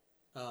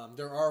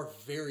 there are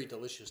very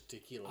delicious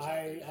tequilas.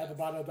 I had the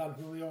bottle of Don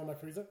Julio in my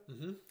freezer.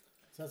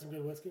 Is that some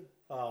good whiskey?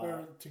 Uh,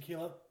 Or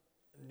tequila?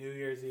 New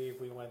Year's Eve,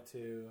 we went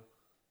to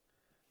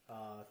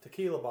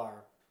Tequila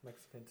Bar,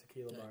 Mexican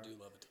Tequila Bar. I do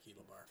love a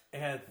tequila bar.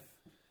 And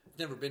I've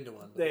never been to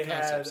one, but they the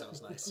concept had,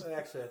 sounds nice.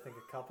 actually, I think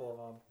a couple of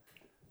them,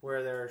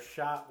 where their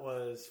shot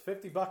was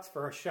 $50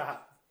 for a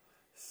shot.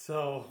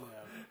 So,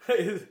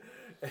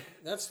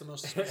 That's the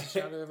most expensive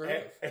shot I've ever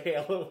heard of.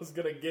 Alan was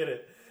going to get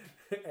it.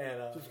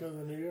 And Just go to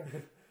the New Year?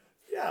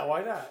 yeah,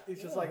 why not?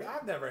 He's just like,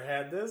 I've never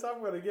had this. I'm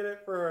going to get it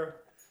for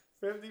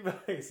 $50.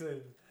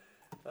 And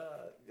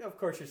of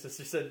course, your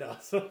sister said no.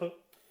 So,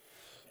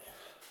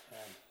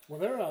 Well,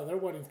 their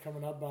wedding's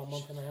coming up about a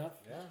month and a half.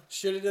 yeah.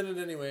 Should have done it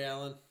anyway,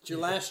 Alan. It's your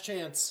last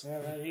chance.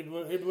 Yeah, right, he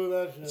blew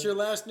that shit. It's your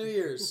last New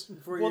Year's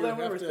before Well, you then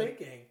we have were to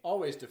thinking,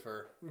 always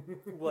defer.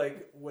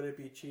 like, would it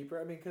be cheaper?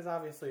 I mean, because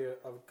obviously a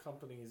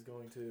company is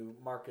going to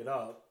mark it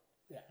up,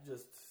 Yeah.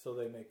 just so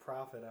they make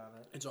profit on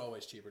it. It's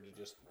always cheaper to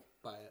just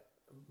buy it,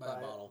 buy Buy a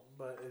it. bottle.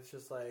 But it's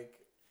just like,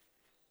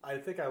 I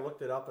think I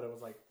looked it up and it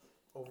was like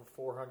over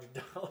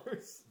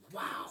 $400.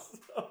 Wow.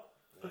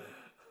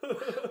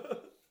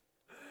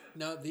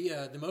 No,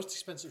 the most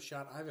expensive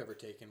shot I've ever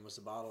taken was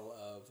a bottle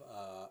of,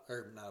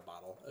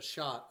 a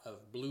shot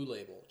of Blue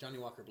Label, Johnny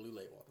Walker Blue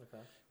Label,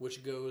 Okay.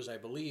 which goes, I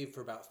believe,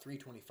 for about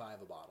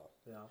 $3.25 a bottle.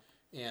 Yeah.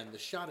 And the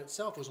shot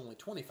itself was only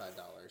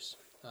 $25,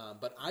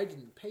 but I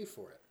didn't pay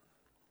for it.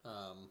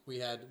 We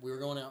were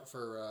going out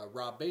for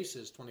Rob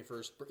Bass's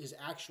his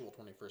actual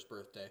 21st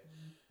birthday.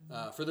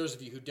 For those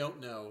of you who don't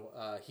know,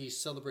 he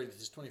celebrated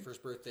his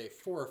 21st birthday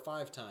 4 or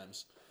 5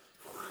 times.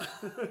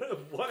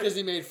 What? Because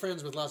he made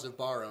friends with lots of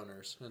bar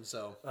owners, and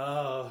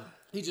so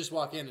he'd just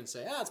walk in and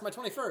say, it's my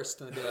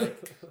 21st, and they'd be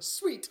like,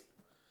 sweet.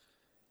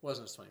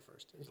 Wasn't his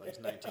 21st, it was like his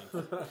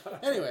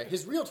 19th. Anyway,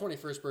 his real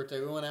 21st birthday,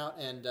 we went out,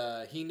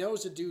 and he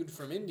knows a dude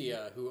from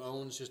India who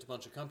owns just a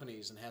bunch of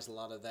companies and has a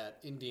lot of that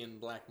Indian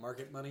black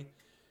market money,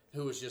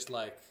 who was just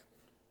like,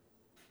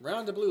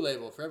 round the Blue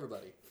Label for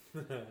everybody.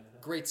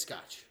 Great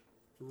scotch.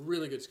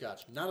 Really good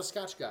scotch. Not a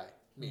scotch guy,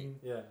 me.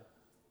 Yeah.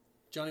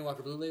 Johnny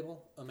Walker Blue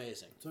Label,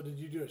 amazing. So did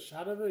you do a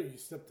shot of it or you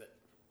sipped it?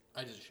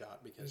 I did a shot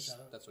because shot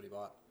it? that's what he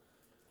bought.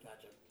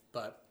 Gotcha.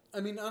 But, I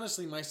mean,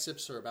 honestly, my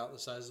sips are about the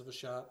size of a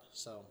shot,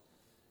 so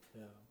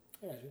Yeah.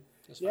 Yeah,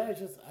 it's yeah. fine. It's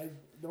just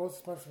the most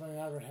expensive thing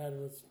I ever had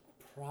was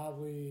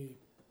probably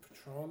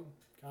Patron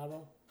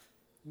Cabo.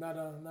 Not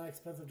an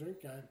expensive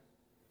drink guy.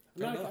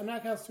 Fair enough. I'm not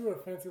a connoisseur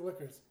of fancy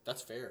liquors,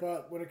 That's fair.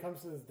 but when it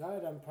comes to this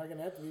diet, I'm probably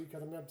gonna have to eat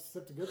because I'm gonna have to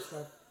sip the good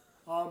stuff.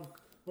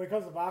 When it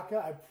comes to vodka,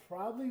 I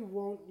probably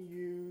won't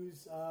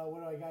use what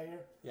do I got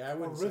here? Yeah, I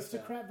wouldn't sip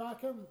Aristocrat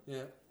vodka.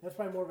 Yeah, That's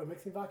probably more of a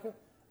mixing vodka.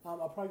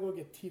 I'll probably go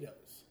get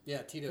Tito's.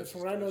 yeah, Tito's. Because is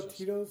from what I know, delicious.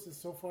 Tito's is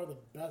so far the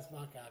best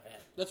vodka I've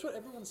had. That's what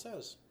everyone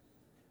says.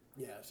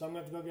 Yeah, so I'm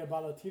going to have to go get a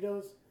bottle of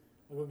Tito's.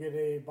 I'll go get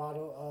a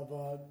bottle of,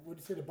 what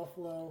do you say, the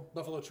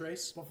Buffalo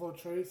Trace.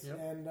 Trace. Yep.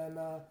 And then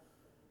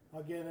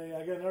I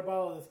get another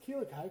bottle of this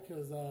Tequila Kai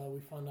because we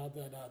found out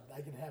that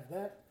I can have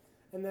that.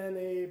 And then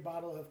a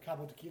bottle of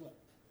Cabo Tequila.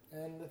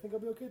 And I think I'll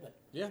be okay then.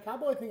 Yeah.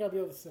 Cabo, I think I'll be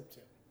able to sip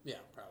too. Yeah,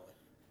 probably.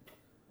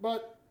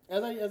 But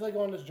as I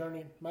go on this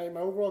journey, my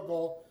overall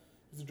goal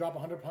is to drop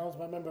 100 pounds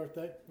by my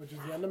birthday, which is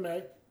the end of May.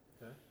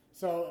 Okay.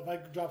 So if I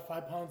drop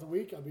 5 pounds a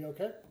week, I'll be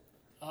okay.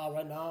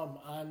 Right now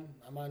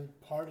I'm on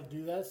par to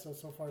do that. So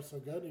far so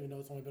good, even though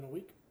it's only been a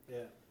week.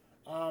 Yeah.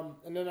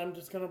 And then I'm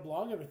just gonna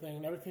blog everything,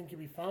 and everything can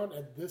be found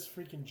at This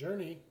Freaking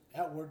Journey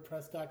at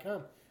WordPress.com,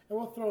 and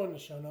we'll throw in the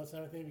show notes and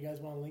everything if you guys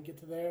want to link it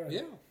to there. And,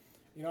 Yeah.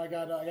 You know, I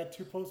got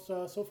 2 posts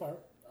so far.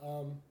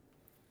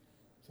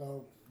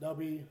 So that'll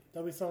be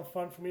something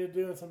fun for me to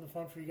do and something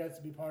fun for you guys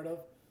to be part of.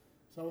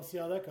 So we'll see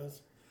how that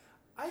goes.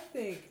 I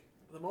think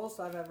the most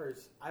I've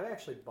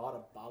actually bought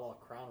a bottle of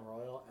Crown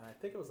Royal, and I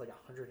think it was like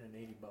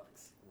 $180.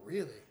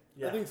 Really?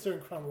 Yeah. I think certain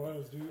Crown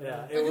Royals do.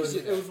 Yeah, I it can was see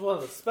it that. was one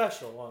of the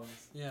special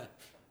ones. Yeah.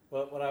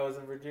 But when I was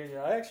in Virginia,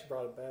 I actually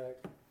brought it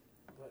back.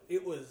 But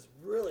it was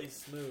really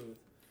smooth.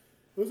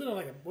 Wasn't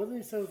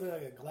he said it was in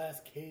like a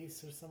glass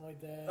case or something like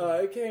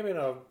that? It came in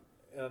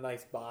a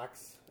nice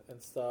box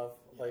and stuff,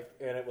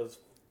 and it was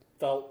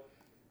felt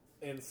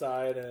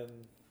inside, and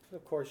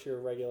of course your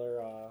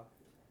regular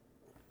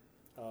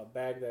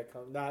bag that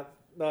comes,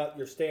 not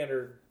your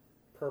standard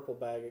purple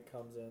bag it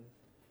comes in,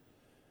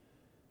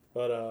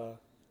 but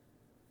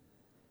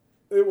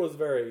it was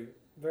very,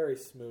 very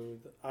smooth.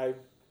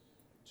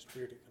 Just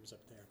weird it comes up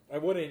there.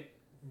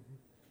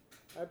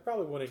 I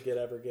probably wouldn't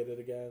ever get it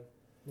again.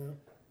 No.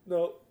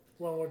 No,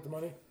 Well worth the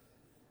money.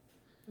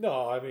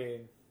 no, I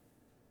mean,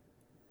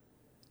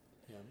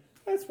 Yeah.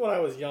 that's when I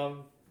was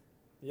young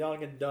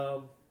and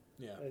dumb.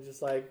 Yeah. And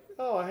just like,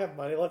 oh, I have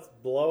money, let's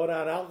blow it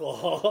on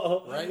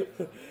alcohol. Right?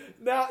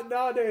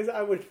 Nowadays,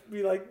 I would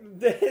be like,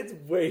 it's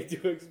way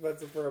too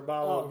expensive for a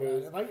bottle Oh of man,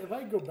 booze. if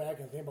I go back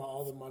and think about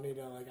all the money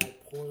that I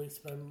poorly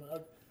spend,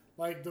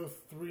 like those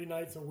 3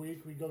 nights a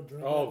week we go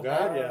drink. Oh, at the God,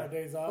 bar yeah. on our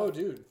days off. Oh,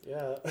 dude.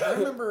 Yeah. I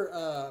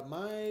remember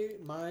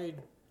my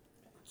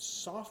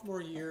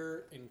sophomore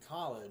year in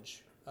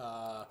college,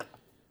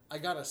 I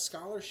got a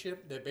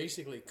scholarship that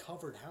basically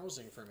covered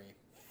housing for me.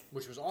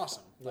 which was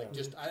awesome. Like, Yeah.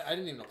 just I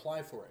didn't even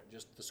apply for it.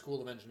 Just the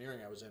school of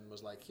engineering I was in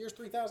was like, here's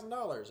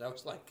 $3,000. I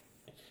was like,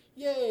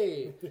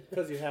 yay!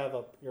 Because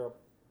you're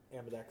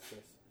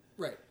ambidextrous.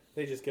 Right.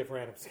 They just give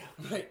random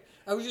scouts. Right.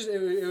 I was just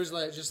it was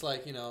like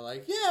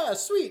yeah,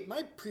 sweet.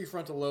 My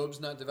prefrontal lobe's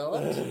not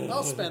developed.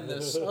 I'll spend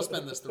this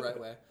the right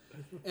way.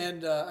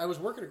 And I was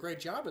working a great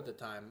job at the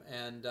time,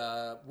 and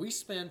we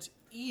spent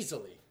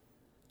easily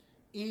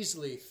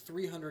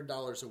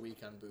 $300 a week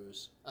on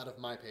booze out of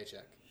my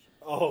paycheck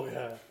Oh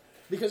yeah.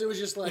 because it was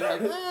just like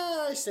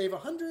I save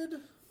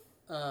 $100.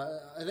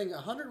 I think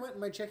 $100 went in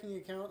my checking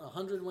account.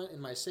 $100 went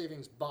in my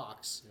savings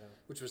box,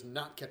 which was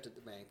not kept at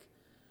the bank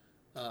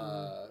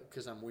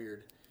because I'm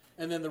weird.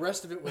 And then the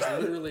rest of it was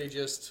literally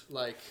just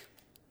like,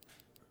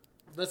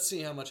 let's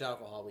see how much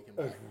alcohol we can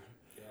buy.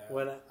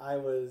 When I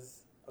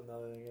was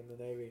another thing in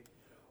the Navy,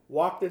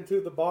 walked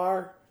into the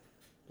bar,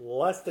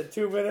 less than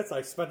 2 minutes,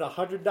 I spent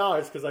 $100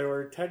 because I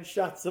ordered 10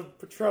 shots of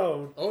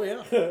Patron. Oh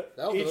yeah,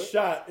 that'll do Each it.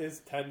 shot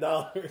is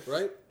 $10.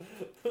 Right?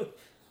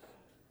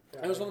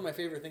 That was one of my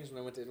favorite things when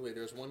I went to Italy.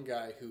 There was one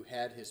guy who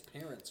had his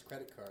parents'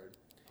 credit card,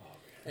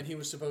 and he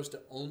was supposed to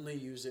only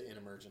use it in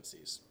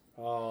emergencies.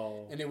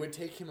 Oh. And it would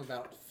take him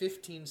about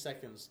 15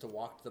 seconds to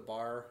walk to the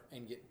bar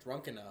and get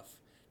drunk enough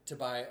to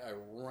buy a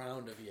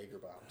round of Jaeger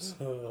bombs.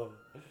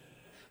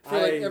 For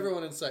like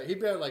everyone in sight.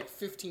 He'd buy like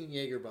 15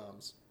 Jaeger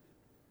bombs.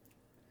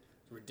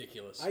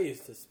 Ridiculous. I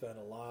used to spend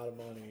a lot of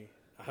money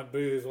on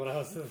booze when I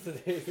was in the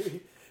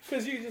Navy.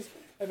 Because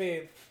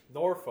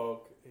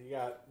Norfolk, you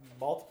got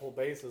multiple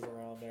bases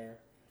around there.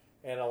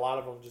 And a lot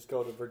of them just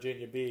go to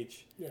Virginia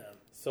Beach. Yeah.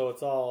 So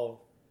it's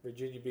all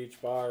Virginia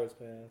Beach bars,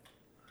 man.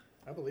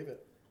 I believe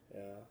it.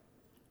 Yeah.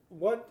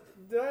 What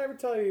did I ever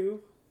tell you?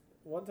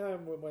 One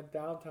time we went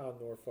downtown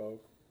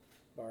Norfolk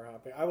bar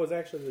hopping. I was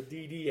actually the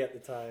DD at the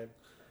time.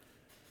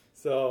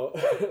 So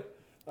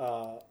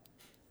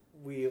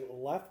we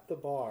left the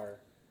bar.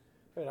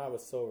 And I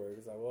was sober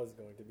because I was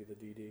going to be the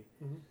DD.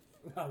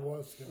 I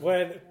was.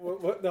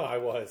 No, I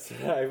was.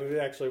 I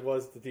actually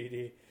was the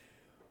DD.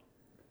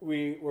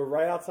 We were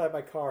right outside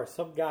my car.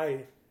 Some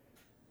guy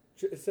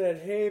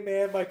said, "Hey,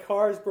 man, my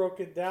car's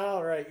broken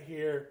down right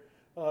here.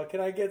 Can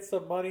I get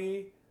some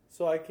money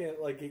so I can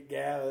get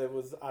gas?" It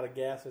was out of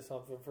gas or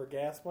something for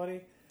gas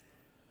money.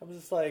 I'm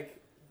just like,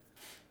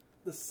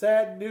 the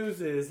sad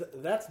news is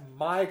that's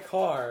my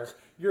car.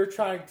 You're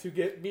trying to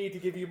get me to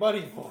give you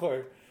money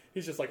for.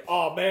 He's just like,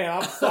 "Oh man,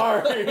 I'm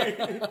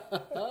sorry."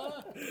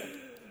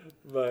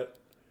 But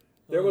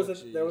there was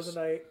a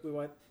night we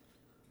went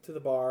to the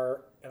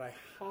bar and I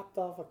hopped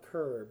off a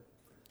curb.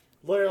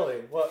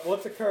 Literally,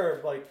 what's a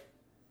curb? Like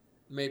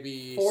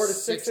Maybe 4 to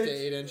 6 6 to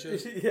 8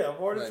 inches. Yeah,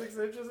 4 to Right. 6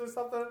 inches or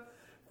something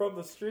from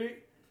the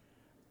street.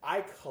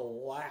 I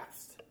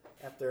collapsed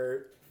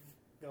after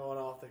going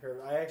off the curb.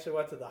 I actually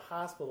went to the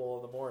hospital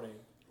in the morning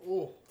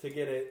Oh, to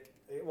get it.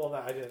 Well, no,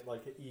 I didn't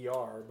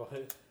ER,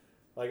 but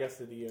I guess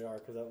the ER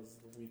because that was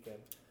the weekend.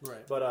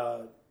 right.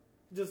 But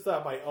just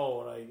on my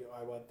own,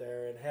 I went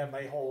there and had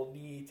my whole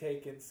knee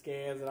taken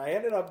scans, and I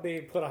ended up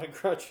being put on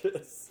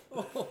crutches.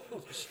 Oh,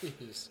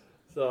 jeez.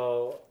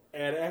 So,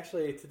 and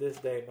actually to this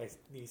day, my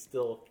knee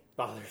still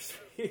bothers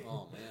me.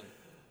 Oh, man.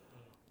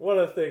 One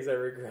of the things I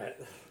regret.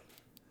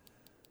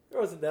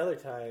 There was another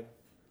time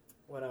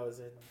when I was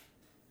in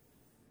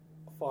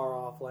far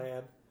off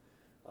land.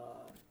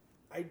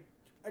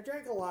 I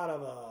drank a lot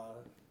of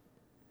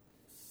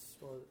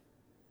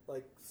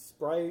like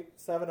Sprite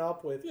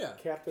 7-Up with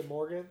Captain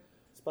Morgan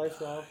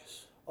spice rum.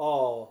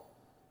 Oh,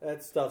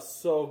 that stuff's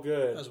so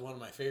good. That was one of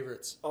my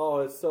favorites. Oh,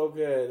 it's so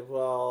good.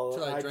 Well,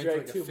 Until I drank drank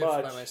like a too fifth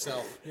much by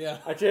myself. Yeah.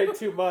 I drank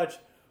too much.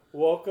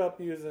 Woke up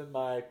using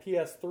my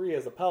PS3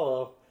 as a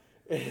pillow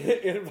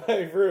in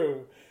my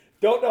room.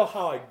 Don't know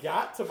how I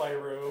got to my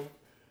room,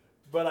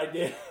 but I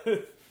did.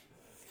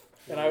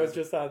 And I was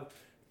just on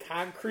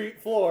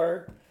concrete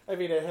floor. I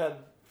mean, it had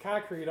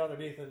concrete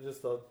underneath and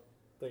just a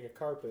thing of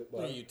carpet. A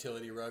But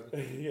utility rug.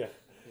 yeah.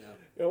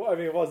 Yeah. I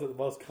mean, it wasn't the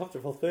most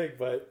comfortable thing,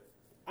 but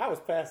I was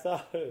passed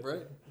out.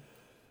 Right.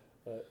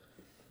 But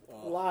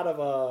a lot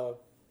of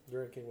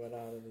drinking went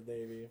on in the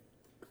Navy.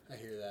 I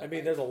hear that. I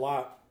mean, there's a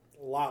lot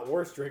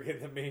worse drinking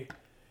than me.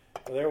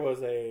 There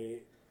was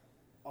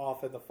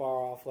off in the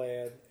far off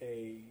land,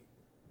 a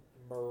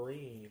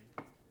Marine.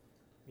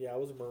 Yeah, I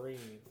was a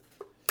Marine.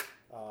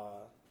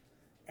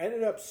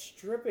 Ended up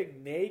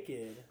stripping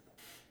naked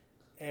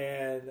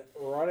and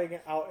running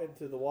out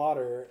into the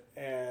water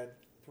and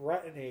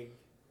threatening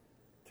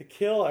to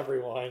kill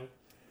everyone.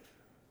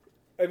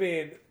 I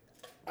mean,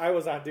 I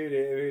was on duty.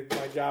 I mean,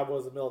 my job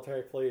was the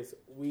military police.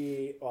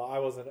 I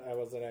wasn't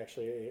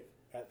actually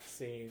at the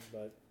scene,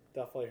 but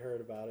definitely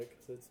heard about it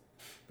because it's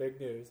big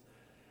news.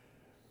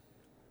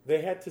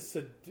 They had to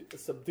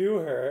subdue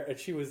her, and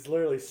she was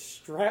literally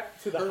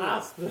strapped to the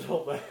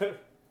hospital bed.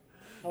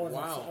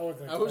 Wow.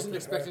 I wasn't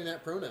expecting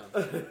that pronoun.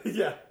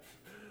 Yeah.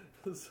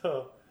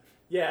 So,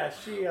 yeah,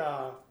 she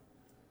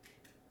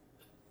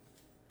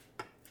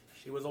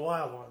was a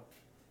wild one.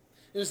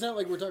 And it's not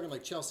like we're talking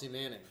like Chelsea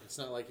Manning. It's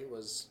not like it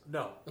was...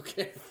 No.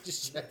 Okay,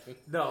 just checking.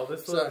 No,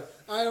 this was... So,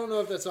 I don't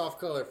know if that's off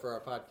color for our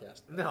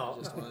podcast. No.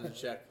 I just wanted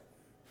to check.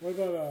 What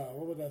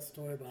about that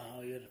story about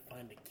how you had to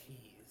find the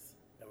keys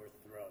that were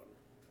thrown?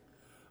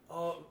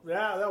 Oh,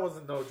 yeah, that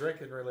wasn't no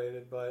drinking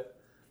related, but...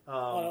 I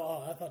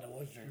thought that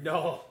was drinking.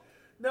 No.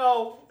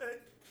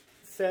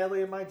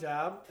 Sadly, in my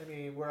job, I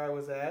mean, where I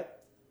was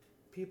at,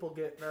 people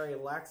get very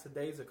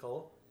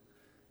lackadaisical,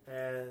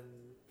 and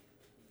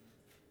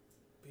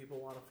people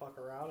want to fuck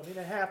around. I mean,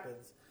 it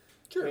happens.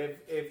 Sure.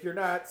 If you're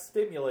not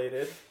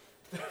stimulated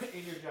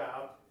in your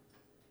job,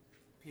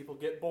 people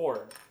get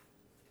bored.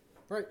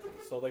 Right.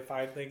 So they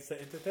find things to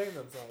entertain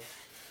themselves.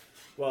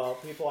 Well,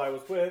 people I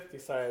was with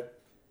decided,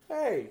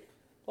 hey,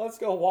 let's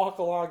go walk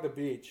along the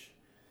beach.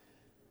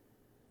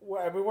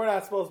 I mean, we're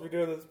not supposed to be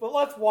doing this, but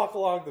let's walk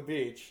along the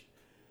beach.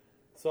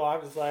 So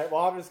I'm just like,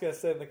 well, I'm just going to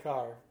sit in the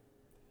car.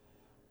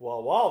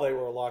 Well, while they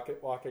were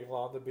walking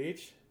along the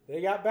beach,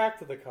 they got back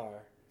to the car.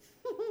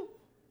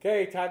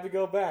 Okay, time to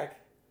go back.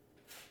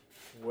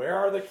 Where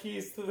are the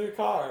keys to the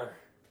car?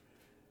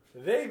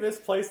 They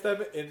misplaced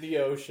them in the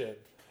ocean.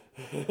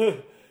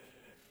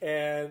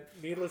 And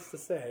needless to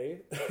say,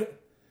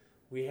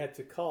 we had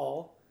to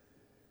call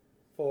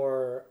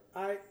for...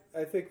 I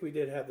think we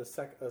did have a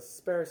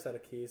spare set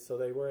of keys, so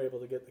they were able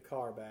to get the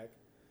car back.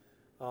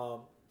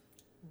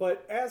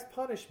 But as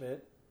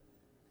punishment,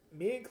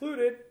 me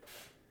included,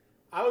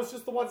 I was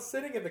just the one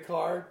sitting in the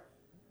car,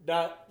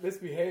 not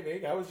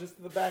misbehaving. I was just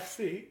in the back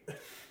seat.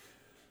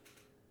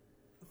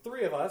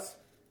 3 of us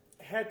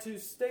had to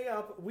stay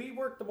up. We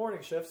worked the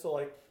morning shift, so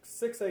like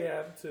 6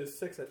 a.m. to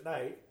 6 at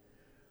night.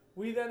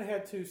 We then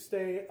had to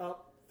stay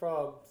up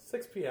from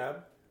 6 p.m.,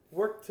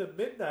 work to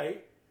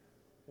midnight,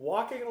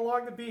 walking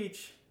along the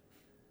beach,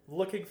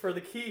 looking for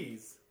the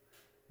keys,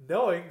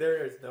 knowing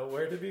there is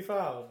nowhere to be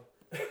found.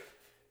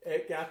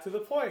 It got to the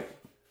point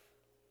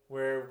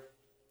where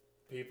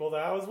people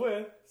that I was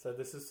with said,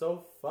 this is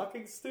so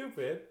fucking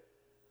stupid,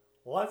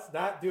 let's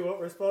not do what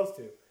we're supposed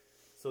to.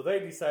 So they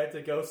decided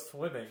to go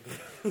swimming.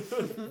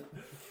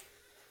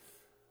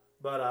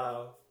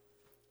 But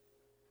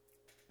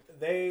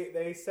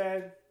they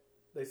said,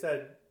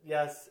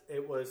 yes,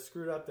 it was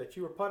screwed up that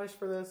you were punished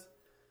for this,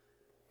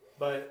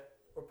 but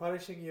we're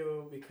punishing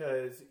you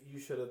because you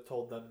should have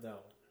told them no.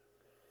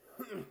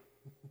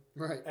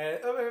 Right. And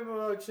I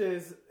mean, which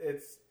is,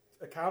 it's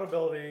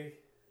accountability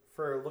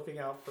for looking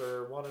out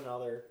for one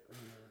another.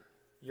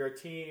 You're a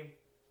team,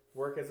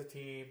 work as a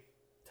team,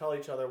 tell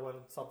each other when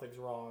something's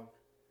wrong.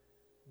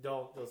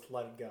 Don't just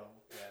let it go.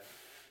 Yeah.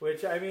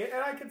 Which, I mean,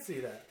 and I can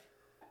see that.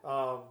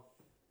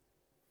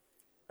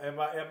 And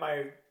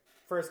my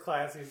first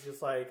class, he's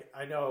just like,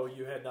 I know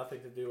you had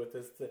nothing to do with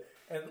this.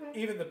 And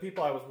even the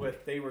people I was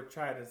with, they were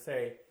trying to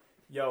say,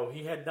 yo,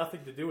 he had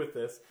nothing to do with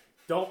this.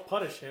 Don't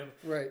punish him.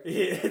 Right.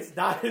 It's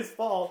not his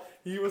fault.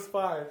 He was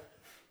fine.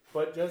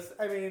 But just,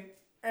 I mean,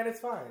 and it's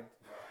fine.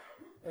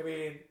 I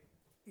mean,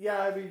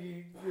 yeah, I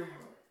mean, you're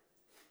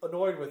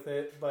annoyed with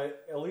it,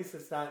 but at least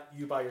it's not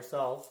you by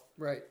yourself.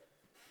 Right.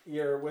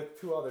 You're with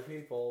 2 other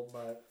people,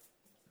 but,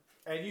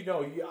 and you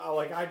know,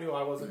 like I knew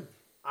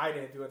I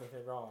didn't do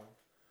anything wrong.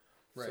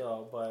 Right.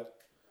 So, but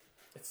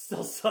it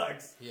still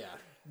sucks. Yeah.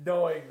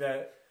 Knowing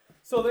that,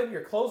 so then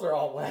your clothes are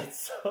all wet,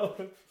 so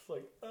it's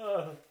like,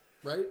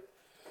 Right.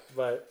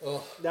 But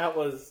Ugh. that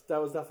was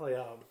definitely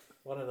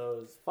one of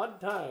those fun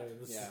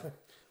times. Yeah.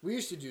 We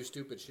used to do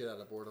stupid shit out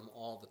of boredom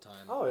all the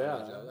time. Oh, yeah.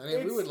 I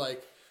mean, we would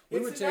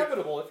It's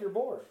inevitable if you're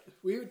bored.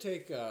 We would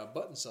take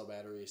button cell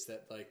batteries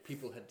that like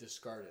people had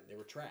discarded. They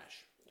were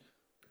trash,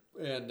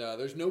 and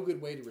there's no good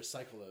way to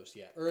recycle those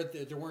yet, or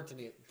there weren't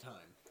any at the time.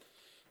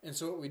 And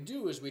so what we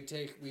do is we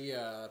did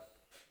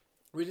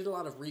a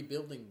lot of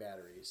rebuilding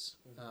batteries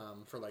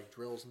for like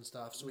drills and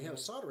stuff. So we had a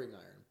soldering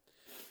iron,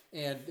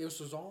 and this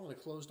was all in a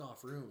closed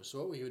off room. So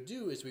what we would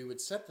do is we would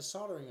set the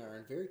soldering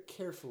iron very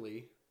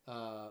carefully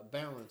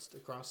balanced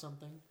across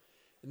something.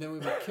 And then we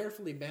would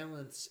carefully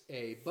balance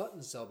a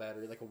button cell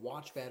battery, like a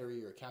watch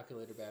battery or a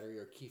calculator battery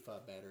or a key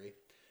fob battery,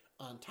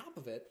 on top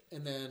of it.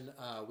 And then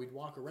we'd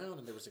walk around,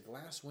 and there was a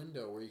glass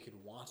window where you could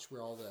watch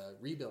where all the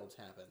rebuilds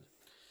happened.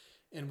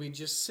 And we'd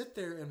just sit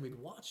there and we'd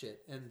watch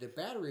it, and the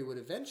battery would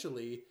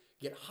eventually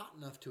get hot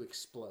enough to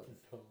explode.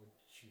 Oh,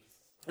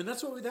 jeez. And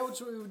that's what we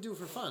would do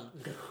for fun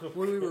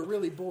when we were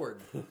really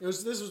bored.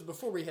 This was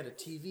before we had a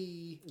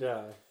TV.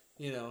 Yeah.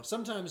 You know,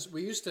 sometimes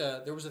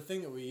there was a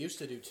thing that we used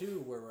to do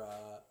too where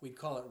we'd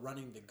call it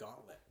running the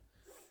gauntlet.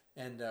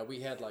 And we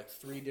had like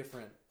 3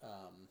 different,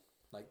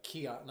 like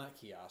not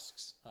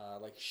kiosks,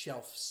 like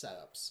shelf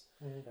setups.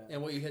 Okay.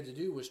 And what you had to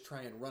do was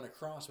try and run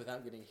across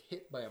without getting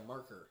hit by a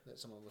marker that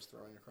someone was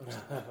throwing across.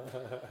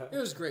 It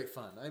was great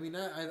fun. I mean,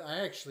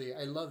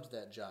 I loved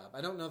that job.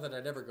 I don't know that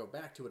I'd ever go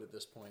back to it at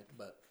this point,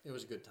 but it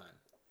was a good time.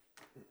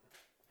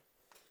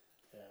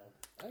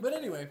 Yeah. But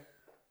anyway,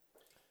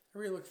 I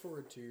really look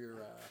forward to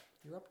your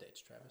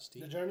updates, Travis.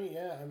 The journey,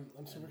 yeah,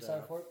 I'm super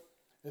excited for it.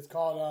 It's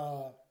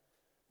called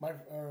my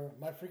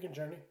freaking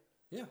journey,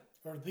 Yeah.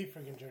 or the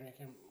freaking journey. I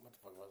can't. What the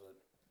fuck was it?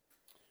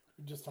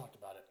 We just talked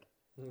about it.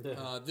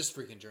 This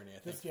Freaking Journey, I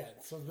think.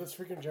 So This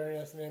Freaking Journey,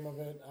 that's the name of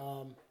it.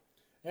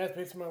 Yeah, it's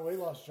based on my weight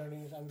loss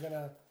journeys. I'm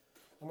gonna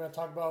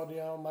talk about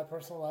my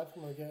personal life.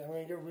 I'm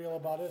gonna get real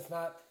about it. It's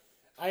not.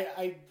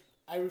 I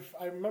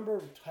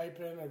remember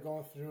typing or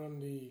going through in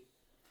the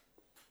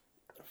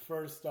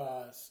first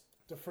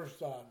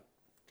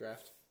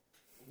Draft?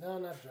 no,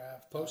 not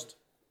draft Post?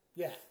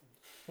 Yeah,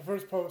 the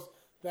first post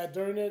that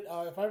during it,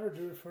 if I ever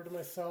do refer to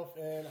myself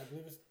in, I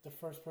believe it's the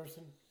first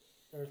person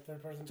or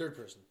third person. Third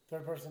person.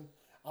 Third person.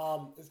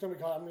 It's gonna be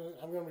called.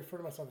 I'm gonna refer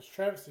to myself as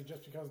travesty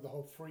just because of the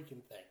whole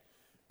freaking thing.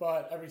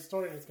 But every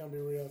story is gonna be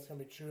real. It's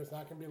gonna be true. It's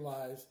not gonna be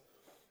lies.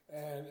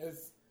 And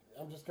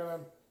I'm just gonna,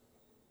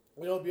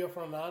 be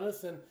upfront and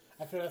honest. And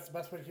I feel that's the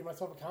best way to keep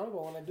myself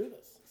accountable when I do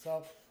this.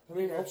 So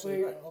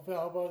hopefully I'll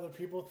help other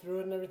people through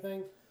it and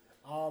everything.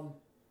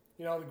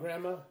 The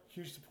grandma,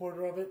 huge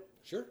supporter of it.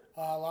 Sure.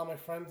 A lot of my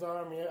friends are.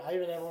 I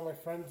even had one of my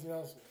friends,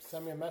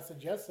 send me a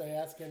message yesterday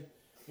asking,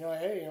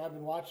 hey, I've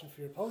been watching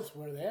for your posts.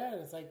 Where are they at?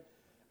 And it's like,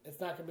 it's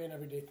not going to be an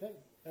everyday thing.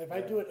 If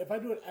I do it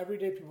every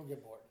day, people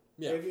get bored.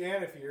 Yeah.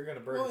 And if you're going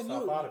to burn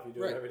yourself out if you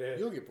do it every day.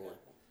 You'll get bored.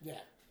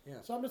 Yeah.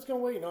 Yeah. So I'm just going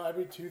to wait,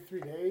 every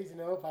 2-3 days,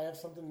 if I have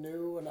something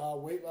new and a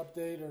weight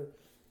update or,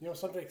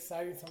 something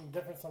exciting, something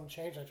different, something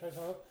change, I try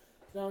something else,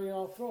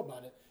 I'll throw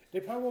about it. They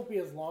probably won't be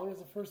as long as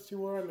the first two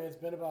were. It's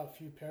been about a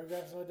few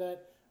paragraphs like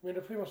that. They're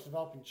pretty much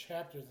developing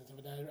chapters and stuff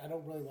like that. I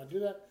don't really want to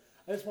do that.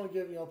 I just want to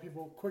give,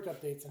 people quick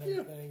updates and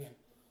everything and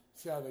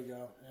see how they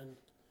go. And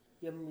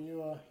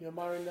you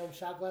admiring them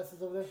shot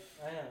glasses over there?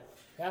 I am.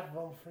 Half of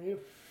them for you.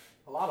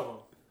 A lot of them.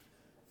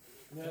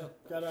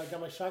 Yeah, got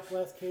my shot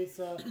glass case.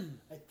 I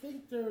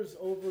think there's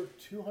over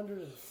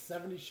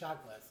 270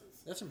 shot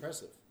glasses. That's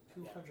impressive.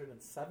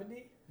 270?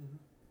 Mm-hmm.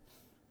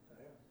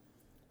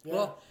 Yeah.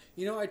 Well,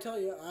 I tell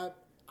you,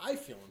 I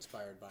feel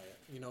inspired by it.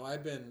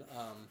 I've been,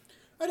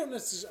 I don't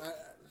necessarily,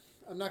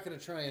 I'm not going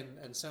to try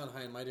and sound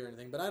high and mighty or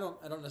anything, but I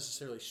don't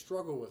necessarily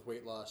struggle with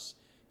weight loss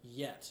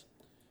yet.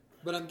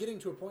 But I'm getting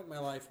to a point in my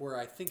life where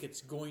I think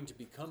it's going to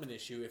become an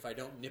issue if I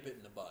don't nip it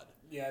in the bud.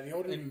 Yeah, the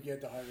older you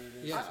get, the harder it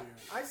is. Yeah.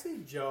 I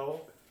see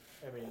Joe,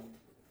 I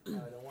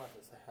don't want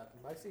this to happen,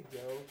 but I see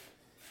Joe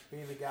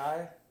being the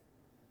guy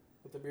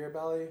with the beer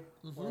belly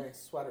wearing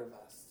sweater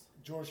vests.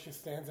 George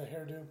Costanza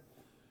hairdo.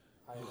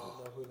 I don't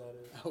know who that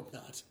is. I hope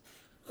not.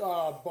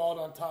 Bald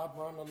on top,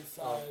 round on the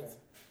sides. Okay.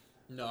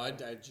 No, I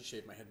just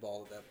shaved my head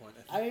bald at that point.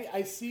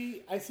 I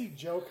see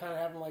Joe kind of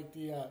having like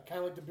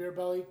the beer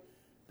belly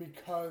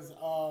because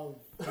of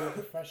the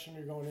profession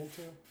you're going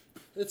into.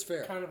 It's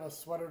fair. Kind of a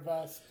sweater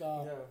vest.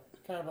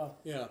 Kind of a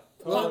Yeah.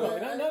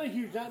 not a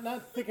huge,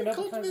 not thick enough.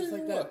 Kind of just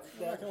like that.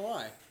 I'm not gonna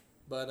lie,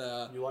 but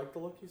You like the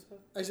look, you said?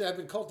 I said I've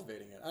been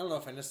cultivating it. I don't know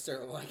if I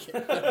necessarily like it.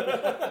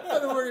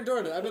 I've been working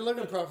toward it. I've been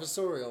looking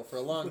professorial for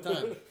a long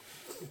time,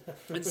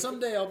 and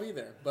someday I'll be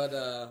there. But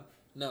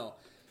no,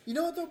 you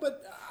know what though?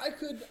 But I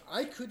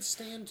could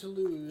stand to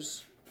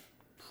lose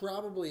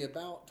probably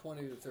about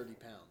 20 to 30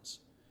 pounds,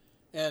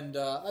 and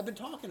I've been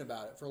talking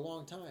about it for a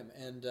long time,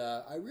 and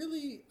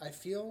I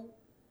feel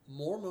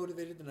more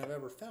motivated than I've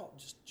ever felt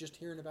just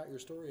hearing about your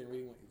story and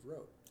reading what you've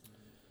wrote.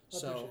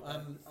 So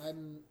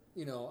I'm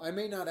I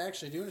may not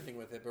actually do anything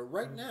with it, but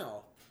right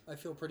now I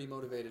feel pretty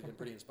motivated and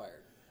pretty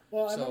inspired.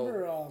 Well, I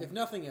remember if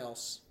nothing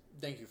else,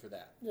 thank you for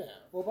that. Yeah.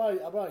 Well,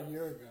 about a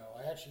year ago,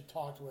 I actually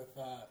talked with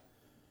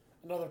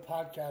another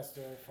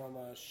podcaster from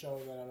a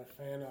show that I'm a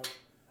fan of.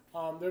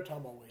 They're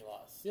talking about weight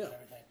loss and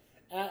everything.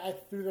 And I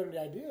threw them the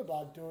idea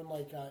about doing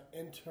like an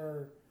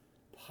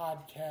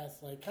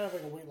inter-podcast, like kind of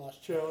like a weight loss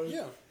challenge.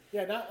 Yeah.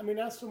 Yeah,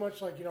 not so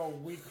much like,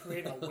 we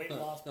create a weight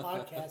loss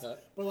podcast,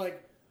 but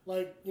like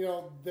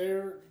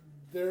their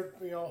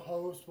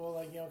host will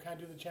kind of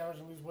do the challenge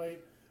and lose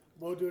weight.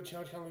 We'll do a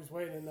challenge, kind of lose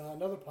weight, and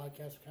another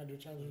podcast will kind of do a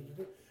challenge and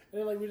do.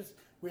 And then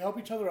we help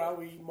each other out,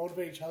 we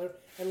motivate each other,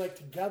 and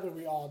together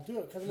we all do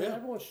it because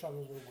everyone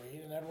struggles with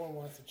weight and everyone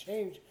wants to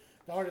change.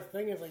 The hardest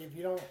thing is if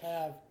you don't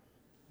have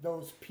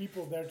those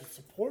people there to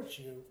support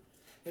you,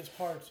 it's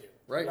hard to.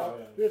 Right.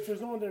 If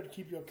there's no one there to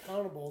keep you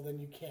accountable, then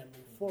you can't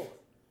move forward.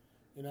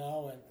 And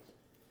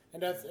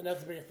that's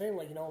the big thing.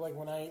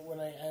 When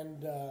I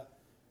end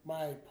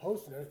my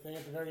post and everything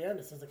at the very end,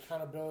 it says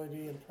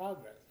accountability and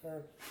progress,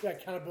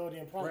 accountability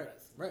and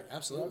progress. Right.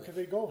 Absolutely. Because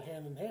they go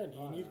hand in hand.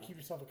 You need to keep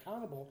yourself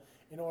accountable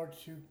in order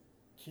to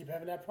keep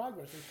having that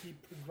progress and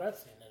keep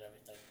progressing and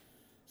everything.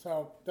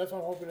 So that's what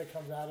I'm hoping that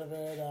comes out of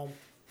it.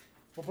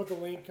 We'll put the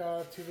link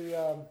to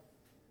the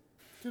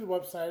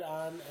website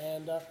on,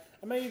 and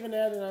I may even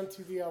add it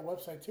onto the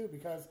website too,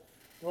 because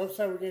the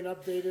website we're getting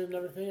updated and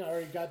everything. I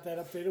already got that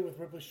updated with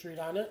Ripley Street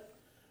on it.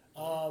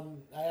 I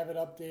have it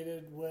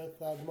updated with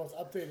the most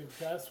updated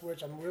guests,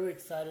 which I'm really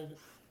excited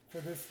for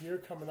this year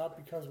coming up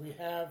because we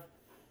have,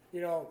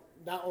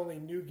 not only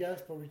new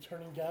guests but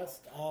returning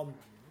guests.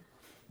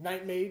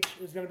 Night Mage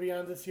is going to be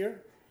on this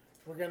year.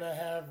 We're going to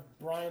have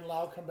Brian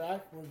Lau come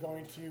back. We're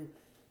going to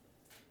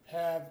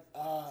have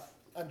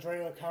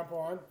Andrea Ocampo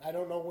on. I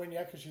don't know when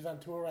yet because she's on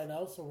tour right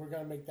now, so we're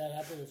going to make that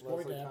happen. It's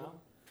going to happen.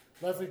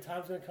 Leslie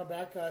Tom's going to come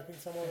back, I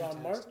think, somewhere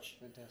around March.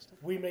 Fantastic.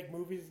 We Make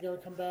Movies is going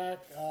to come back.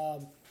 Fantastic. We're going to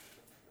have,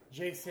 Alex Jones is going to come back. We're going to have, Alex Jones is going to come back. We're going to have, Alex Jones is going to come back. We're going to have,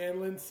 Jay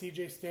Sandlin,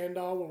 CJ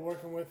Standall. We're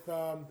working with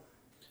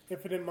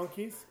Infinite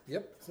Monkeys.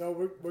 Yep.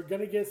 So we're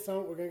gonna get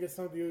some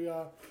of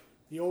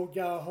the old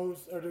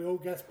hosts or the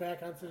old guests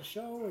back onto the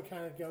show and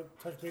kind of go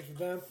touch base with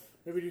them.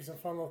 Maybe do some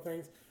fun little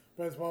things,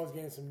 but as well as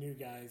getting some new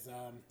guys.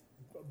 A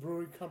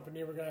brewery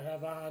company we're gonna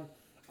have on.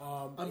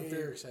 I'm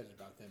very excited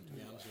about them, to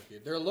be honest with you.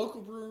 They're a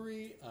local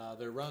brewery.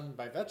 They're run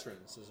by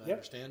veterans, as I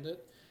understand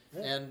it.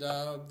 Yeah. And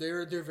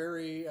they're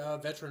very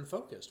veteran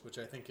focused, which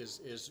I think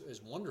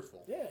is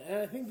wonderful. Yeah, and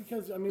I think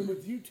because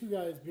with you two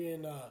guys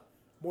being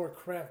more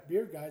craft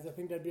beer guys, I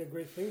think that'd be a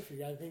great thing for you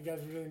guys. I think you guys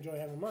would really enjoy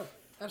having them on.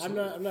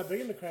 Absolutely. I'm not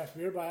big into craft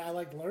beer, but I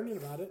like learning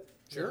about it.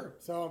 Sure.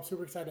 So I'm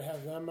super excited to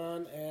have them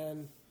on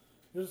and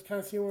just kind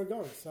of see where we're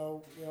going.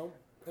 So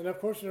and of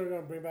course we're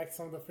going to bring back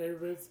some of the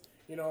favorites.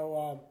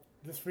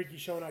 This Freaky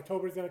Show in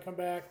October is going to come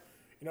back.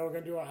 We're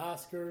going to do our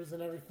Oscars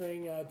and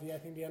everything at the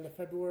end of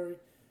February.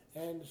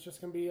 And it's just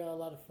going to be a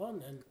lot of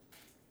fun. And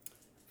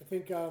I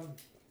think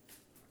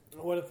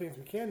one of the things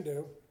we can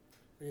do,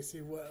 you can see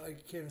you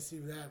can't even see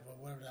that, but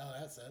whatever the hell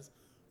that says.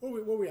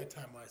 What we at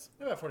time-wise?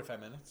 About 45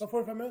 minutes. About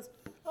 45 minutes?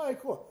 All right,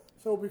 cool.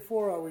 So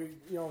before we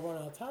run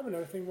out of time and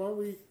everything, why don't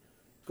we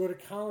go to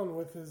Colin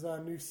with his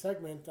new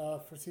segment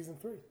for Season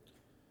 3?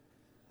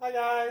 Hi,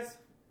 guys.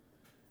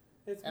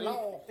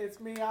 Hello. It's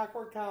me,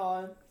 Awkward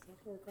Colin.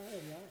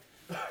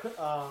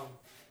 Yeah.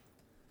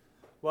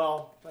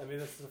 Well,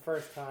 this is the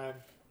first time,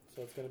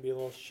 so it's going to be a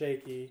little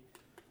shaky.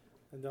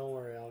 And don't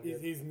worry,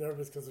 He's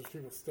nervous because there's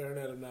people staring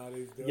at him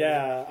nowadays.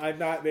 Yeah, I'm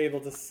not able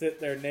to sit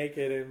there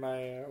naked in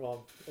my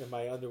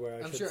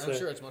underwear. I'm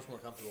sure it's much more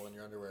comfortable in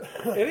your underwear.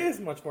 It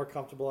is much more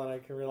comfortable, and I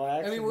can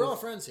relax. We're all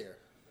friends here,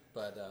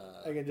 but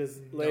I can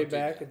just lay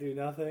back and do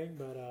nothing.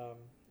 But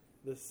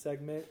this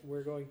segment,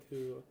 I'm going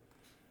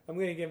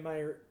to give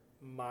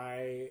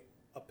my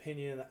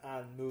opinion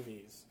on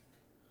movies.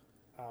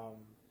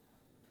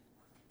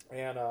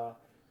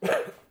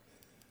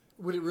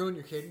 Would it ruin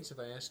your cadence if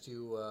I asked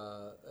you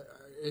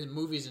in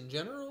movies in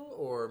general,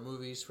 or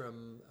movies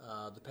from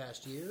the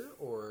past year,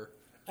 or?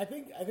 I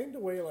think the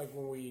way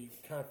when we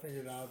kind of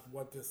figured out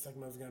what this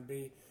segment was going to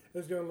be, it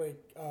was going to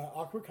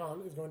Awkward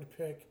Con is going to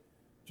pick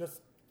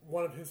just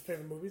one of his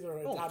favorite movies or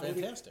a top movie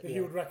that he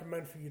would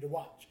recommend for you to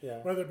watch. Yeah.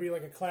 Whether it be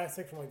like a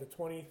classic from the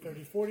 20s,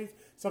 30s, 40s,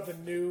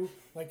 something new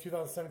like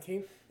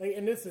 2017.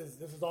 And this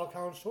is all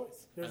Colin's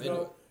choice. There's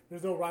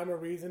no rhyme or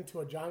reason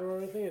to a genre or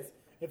anything.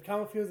 If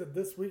Colin feels that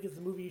this week is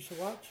the movie you should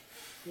watch,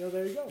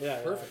 there you go.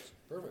 Yeah, Perfect.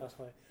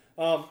 Definitely.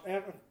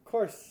 And of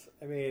course,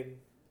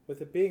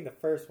 with it being the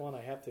first one,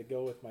 I have to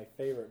go with my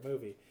favorite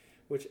movie,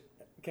 which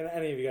can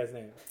any of you guys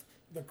name?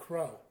 The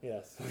Crow.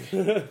 Yes.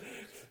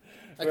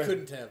 I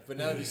couldn't have, but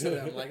now that you said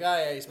it, I'm like,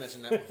 yeah, he's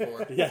mentioned that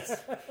before.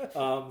 Yes.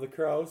 The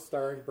Crow,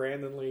 starring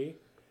Brandon Lee.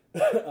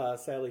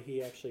 Sadly,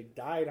 he actually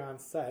died on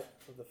set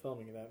of the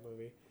filming of that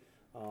movie.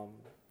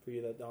 For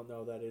you that don't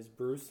know, that is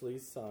Bruce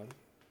Lee's son.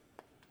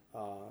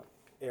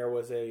 There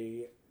was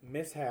a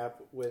mishap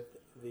with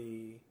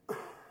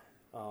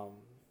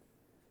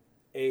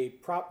a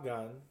prop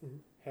gun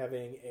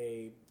having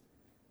a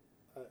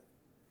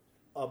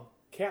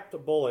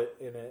capped bullet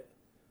in it,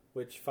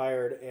 which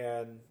fired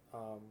and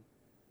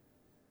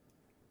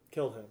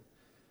killed him.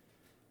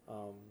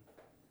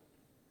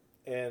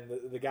 And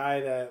the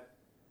guy that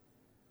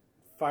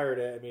fired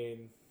it,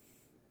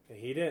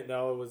 he didn't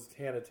know it was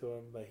handed to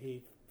him, but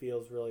he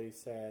feels really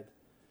sad.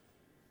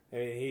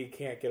 He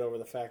can't get over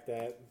the fact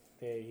that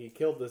he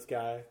killed this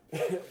guy,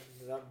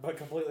 but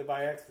completely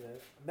by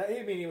accident.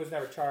 He was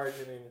never charged.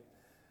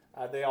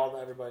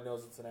 Everybody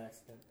knows it's an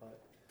accident. But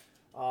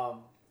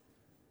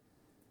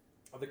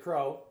The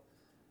Crow,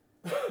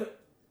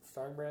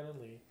 starring Brandon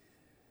Lee,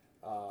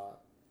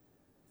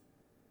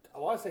 I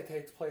want to say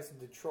takes place in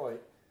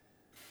Detroit.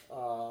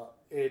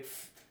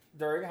 It's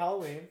during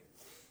Halloween.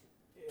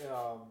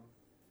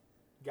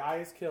 Guy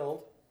is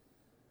killed.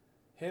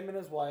 Him and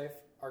his wife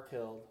are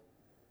killed.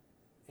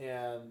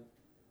 And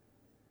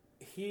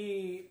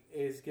he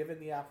is given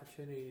the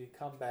opportunity to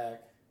come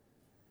back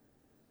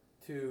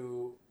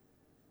to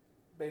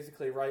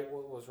basically right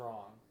what was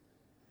wrong.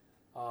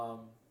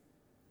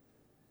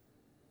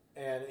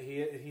 And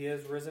he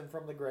is risen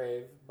from the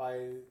grave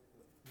by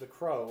the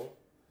Crow.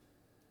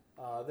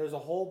 There's a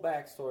whole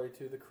backstory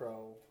to the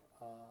Crow.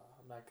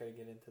 I'm not going to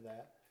get into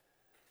that.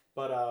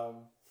 But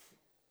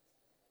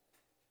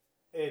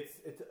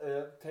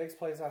it takes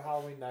place on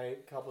Halloween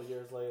night, a couple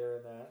years later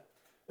and that.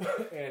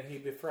 And he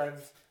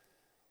befriends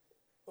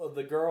the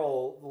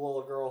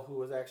little girl who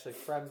was actually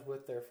friends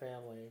with their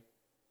family,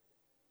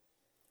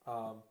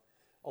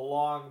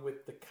 along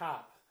with the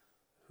cop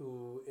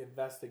who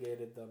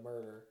investigated the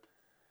murder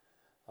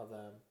of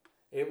them.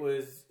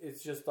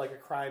 It's just like a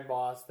crime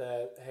boss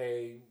that,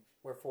 hey,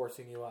 we're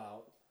forcing you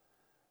out,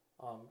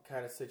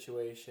 kind of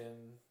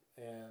situation.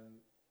 And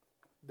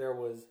there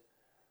was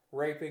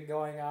raping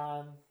going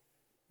on,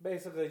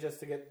 basically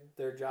just to get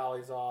their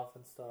jollies off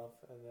and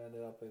stuff, and it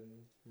ended up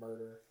in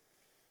murder.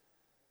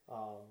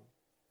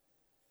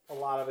 A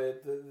lot of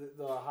it,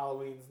 the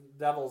Halloween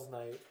Devil's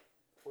Night,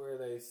 where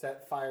they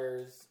set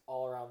fires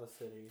all around the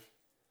city.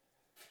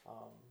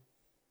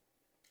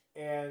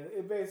 And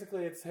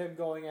it's him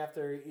going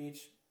after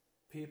each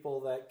people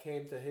that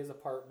came to his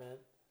apartment,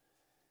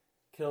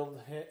 killed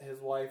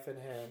his wife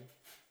and him,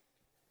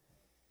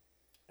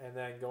 and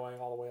then going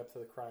all the way up to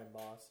the crime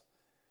boss.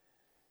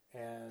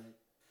 And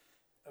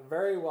a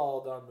very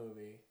well done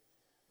movie.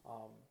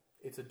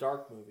 It's a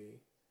dark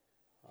movie.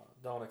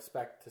 Don't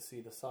expect to see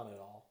the sun at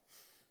all.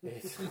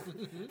 It's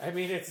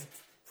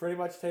pretty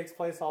much takes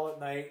place all at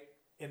night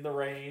in the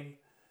rain.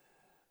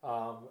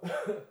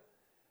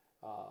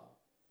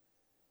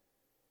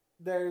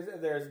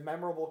 There's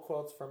memorable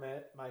quotes from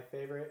it. My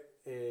favorite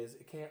is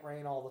 "It can't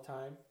rain all the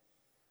time,"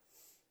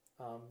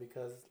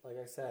 because, like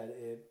I said,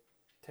 it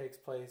takes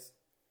place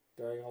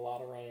during a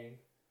lot of rain.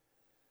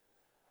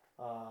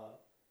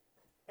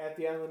 At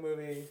the end of the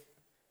movie,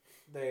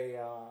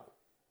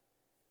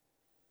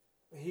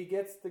 he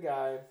gets the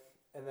guy,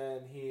 and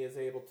then he is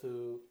able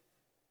to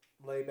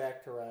lay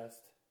back to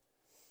rest.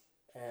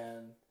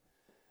 And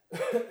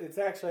it's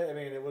actually,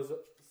 it was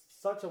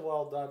such a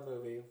well done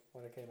movie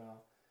when it came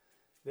out.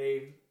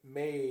 They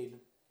made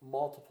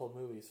multiple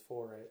movies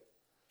for it.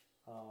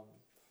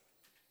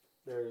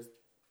 There's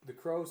The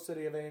Crow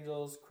City of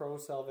Angels, Crow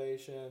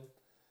Salvation.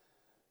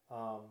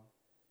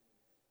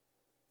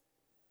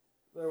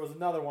 There was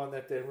another one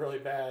that did really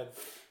bad,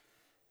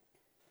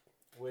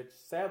 which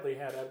sadly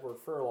had Edward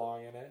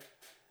Furlong in it.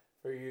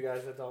 For you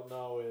guys that don't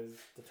know, is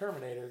the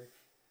Terminator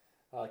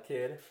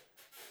kid,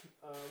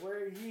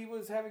 where he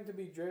was having to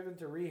be driven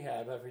to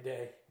rehab every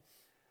day.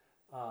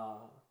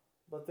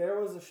 But there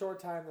was a short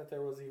time that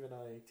there was even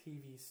a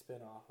TV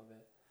spin-off of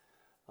it.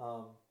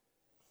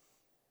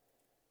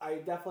 I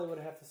definitely would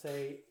have to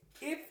say,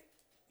 if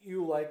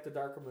you like the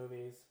darker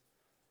movies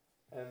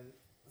and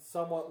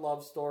somewhat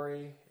love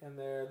story in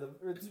there,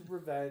 it's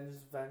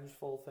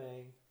vengeful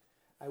thing,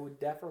 I would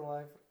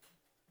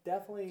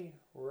definitely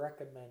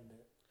recommend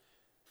it.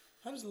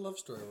 How does the love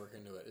story work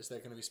into it? Is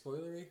that going to be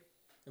spoilery?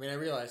 I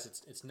realize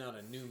it's not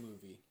a new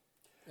movie.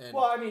 And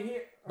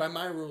by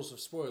my rules of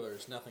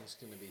spoilers, nothing's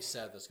going to be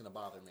said that's going to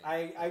bother me.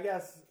 I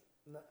guess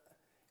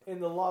in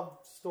the love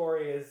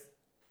story is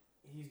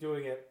he's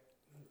doing it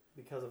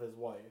because of his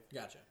wife.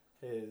 Gotcha.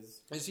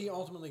 Is he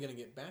ultimately going to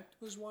get back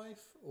to his wife,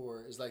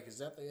 or is that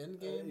the end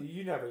game?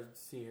 You never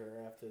see her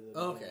after the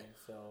beginning,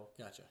 so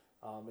gotcha.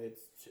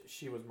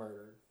 She was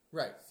murdered,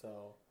 right?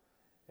 So,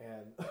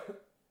 and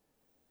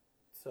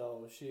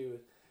so she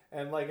was,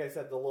 and like I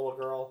said, the little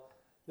girl,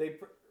 the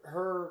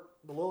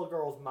little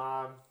girl's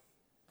mom,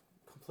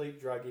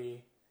 complete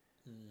druggie,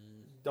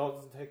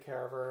 doesn't take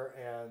care of her,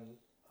 and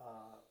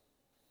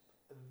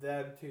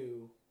then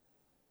too,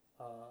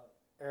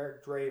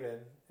 Eric Draven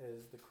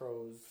is the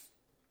Crow's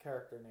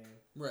character name,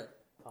 right?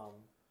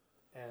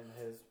 And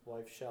his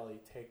wife Shelley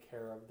take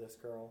care of this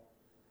girl,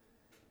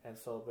 and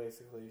so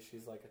basically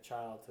she's like a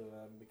child to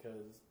them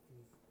because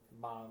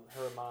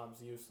her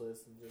mom's useless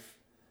and just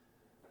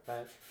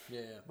bent.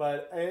 Yeah.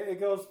 But it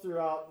goes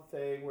throughout the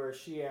thing where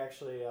she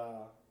actually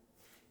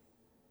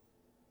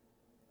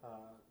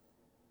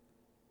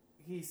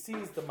he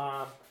sees the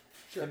mom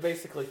and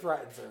basically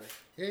threatens her.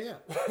 Yeah.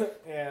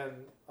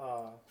 And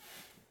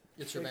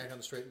gets her back on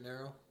the straight and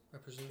narrow, I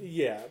presume.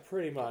 Yeah,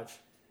 pretty much.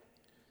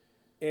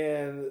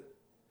 And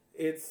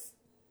it's,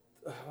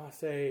 I want to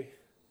say,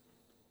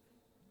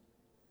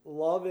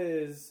 love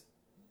is,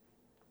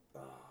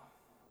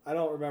 I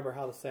don't remember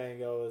how the saying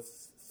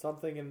goes,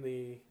 something in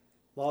the,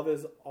 love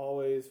is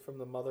always from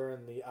the mother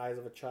in the eyes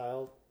of a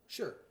child.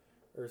 Sure.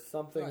 Or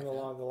something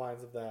along the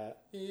lines of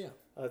that. Yeah.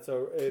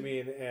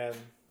 And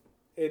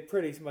it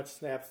pretty much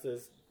snaps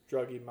this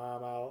druggy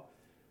mom out,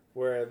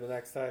 where the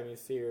next time you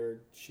see her,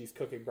 she's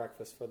cooking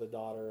breakfast for the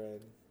daughter,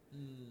 and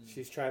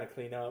she's trying to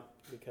clean up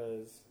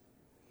because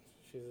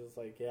she's just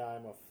like, yeah,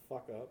 I'm a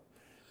fuck up.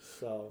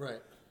 So,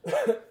 right.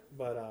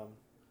 But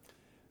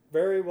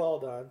very well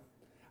done.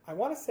 I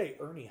want to say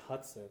Ernie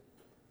Hudson.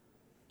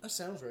 That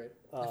sounds right.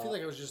 I feel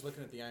like I was just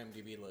looking at the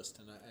IMDb list,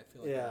 and I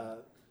feel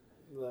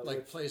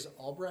like plays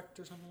Albrecht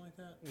or something like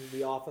that.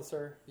 The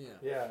officer.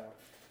 Yeah.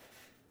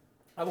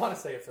 I want to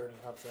say it's Ernie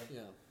Hudson.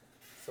 Yeah.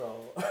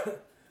 So,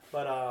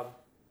 but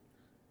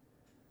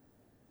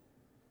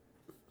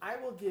I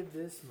will give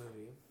this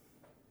movie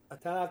a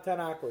 10 out of 10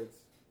 awkwards.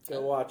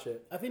 Go watch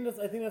it. I think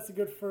that's a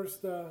good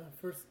first I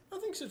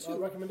think so too.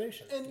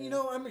 recommendation. And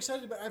I'm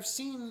excited about. I've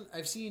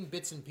seen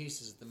bits and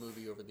pieces of the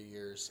movie over the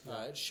years.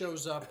 It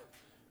shows up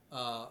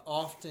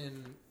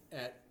often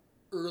at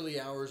early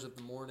hours of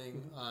the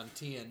morning on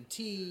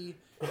TNT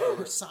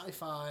or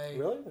Sci-Fi.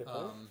 Really?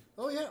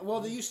 Oh yeah.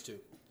 Well, they used to.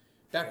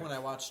 Back when I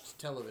watched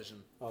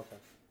television. Okay.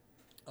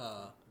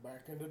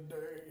 Back in the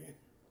day.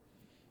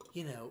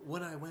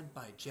 When I went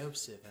by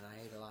Joseph and I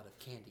ate a lot of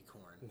candy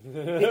corn.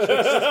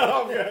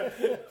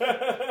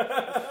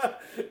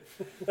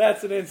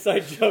 That's an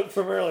inside joke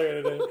from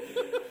earlier today.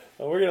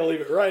 We're going to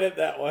leave it right at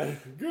that one.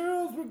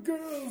 Girls were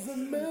girls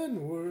and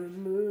men were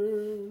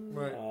men.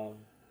 Right.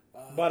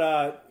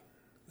 But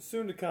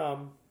soon to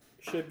come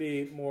should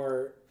be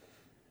more...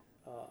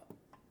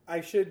 I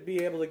should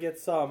be able to get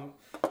some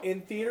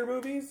in-theater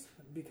movies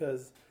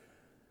because,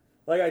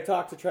 like I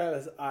talked to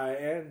Travis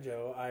and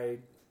Joe, I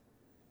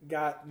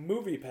got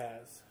Movie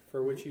Pass,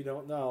 for which you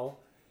don't know.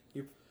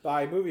 You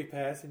buy Movie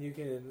Pass and you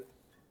can.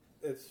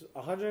 It's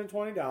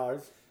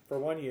 $120 for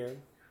 1 year.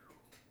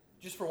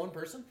 Just for one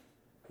person?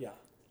 Yeah.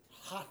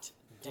 Hot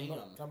damn.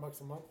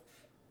 $10 a month.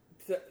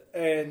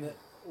 And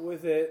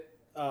with it,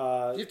 Do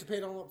you have to pay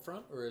it all up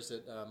front, or is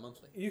it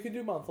monthly? you can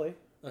do monthly.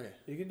 Okay.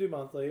 You can do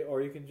monthly,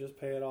 or you can just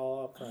pay it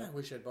all up I front.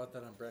 wish I'd bought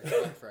that on Black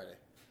Friday.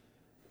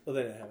 Well,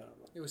 they didn't have it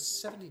on. It was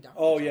 $70.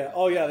 Oh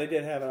yeah, they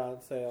did have it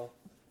on sale.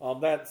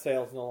 That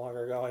sale's no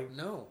longer going.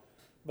 No.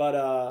 But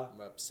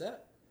I'm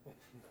upset.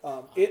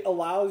 it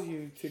allows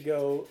you to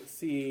go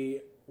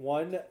see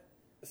one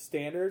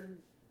standard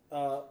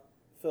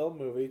film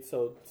movie,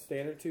 so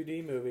standard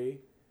 2D movie,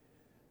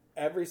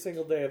 every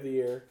single day of the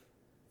year,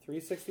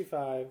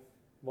 365,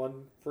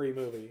 one free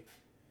movie.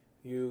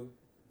 You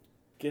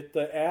get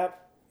the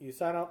app, you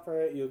sign up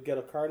for it, you'll get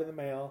a card in the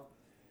mail,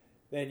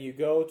 then you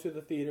go to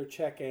the theater,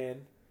 check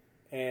in,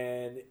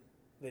 and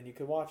then you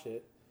can watch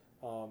it.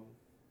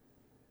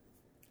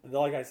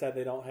 Like I said,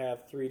 they don't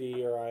have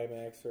 3D or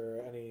IMAX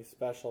or any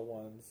special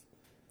ones.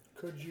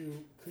 Could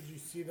you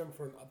see them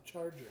for an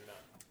upcharge or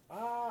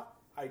not?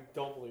 I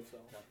don't believe so.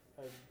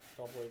 I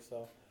don't believe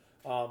so.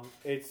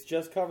 It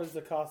just covers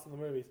the cost of the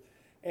movies.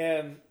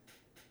 And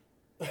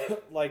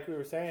like we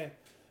were saying,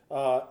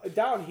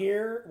 down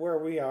here where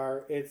we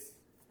are, it's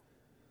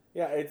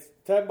 $10.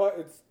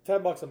 It's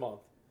 $10 a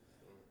month.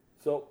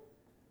 So,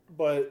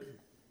 but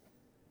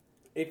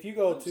if you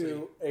go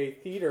to a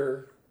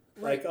theater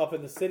like up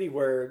in the city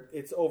where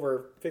it's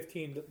over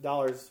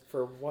 $15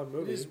 for one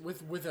movie, It is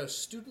with a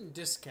student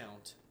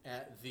discount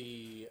at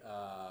the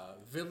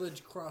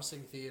Village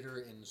Crossing Theater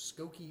in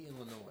Skokie,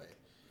 Illinois.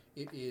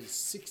 It is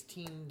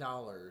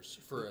 $16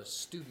 for a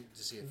student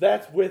to see it.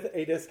 that's with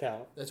a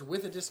discount. That's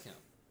with a discount.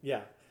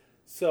 Yeah.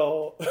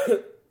 So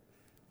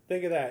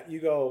think of that. You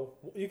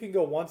can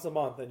go once a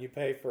month and you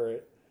pay for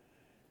it.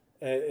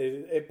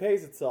 It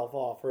pays itself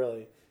off,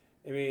 really.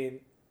 I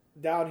mean,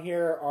 down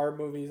here, our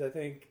movies, I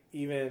think,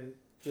 even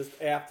just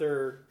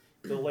after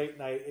the late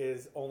night,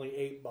 is only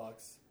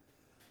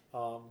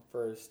 $8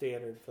 for a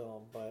standard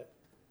film. But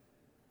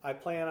I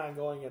plan on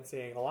going and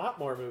seeing a lot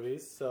more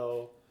movies,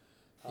 so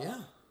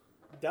Yeah.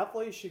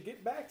 definitely should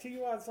get back to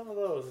you on some of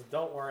those.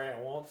 Don't worry, I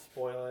won't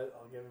spoil it.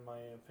 I'll give you my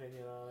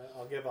opinion on it.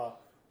 I'll give a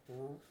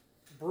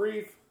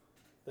brief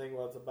thing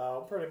what it's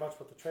about, pretty much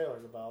what the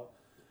trailer's about,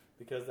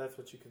 because that's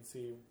what you can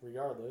see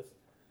regardless.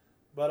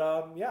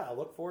 But yeah, I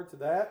look forward to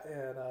that,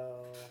 and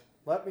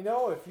let me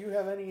know if you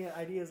have any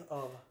ideas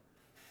of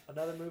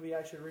another movie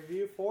I should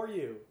review for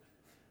you.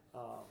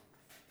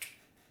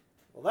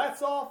 Well,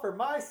 that's all for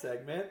my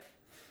segment.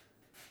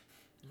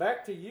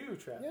 Back to you,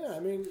 Travis. Yeah, I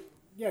mean,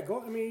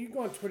 go. I mean, you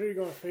go on Twitter, you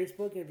go on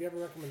Facebook, and if you have a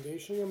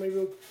recommendation, maybe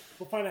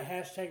we'll find a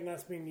hashtag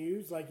that's being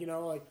used, like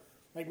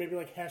maybe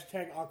like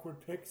hashtag awkward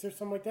pics or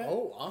something like that.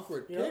 Oh,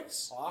 awkward Yeah.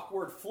 pics.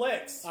 Awkward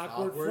flicks.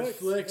 Awkward flicks.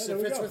 flicks. Yeah, It there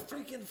we fits go. with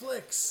freaking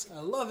flicks. I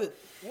love it.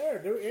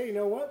 Hey, you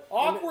know what?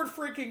 Awkward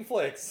freaking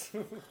flicks.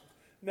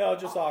 No,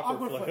 just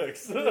awkward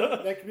flicks.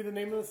 That could be the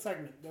name of the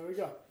segment. There we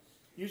go.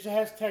 Use the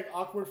hashtag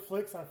awkward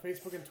flicks on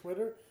Facebook and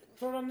Twitter.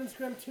 Throw it on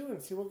Instagram too,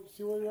 and see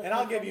what. And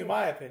I'll give you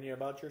my opinion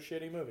about your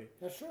shitty movie.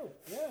 That's true.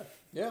 Yeah.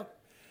 Yeah.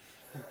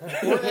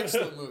 Or an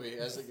excellent movie,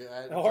 as it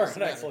Or doesn't an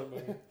matter. excellent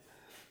movie.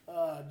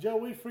 Joe,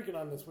 what are you freaking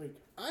on this week?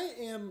 I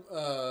am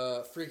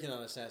freaking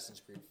on Assassin's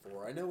Creed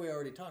 4. I know we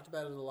already talked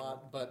about it a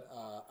lot, but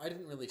I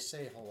didn't really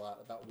say a whole lot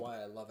about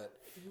why I love it.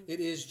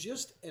 It is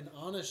just an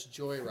honest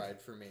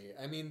joyride for me.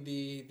 I mean,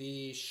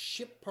 the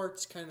ship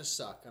parts kind of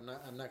suck. I'm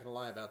not going to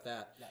lie about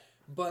that. Yeah.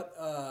 But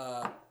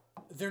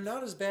they're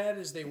not as bad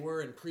as they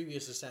were in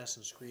previous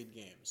Assassin's Creed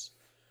games.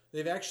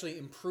 They've actually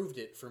improved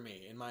it for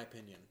me, in my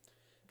opinion,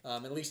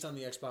 at least on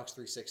the Xbox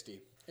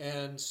 360.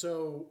 And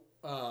so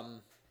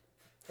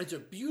it's a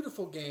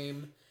beautiful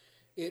game.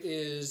 It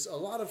is a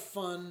lot of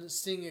fun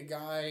seeing a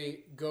guy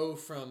go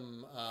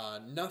from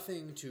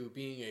nothing to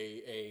being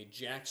a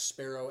Jack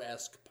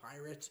Sparrow-esque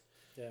pirate.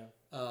 Yeah.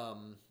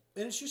 And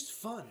it's just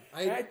fun.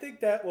 I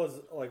think that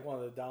was like one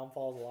of the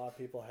downfalls a lot of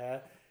people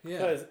had. Yeah.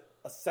 Because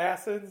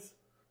assassins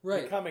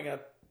Right. becoming a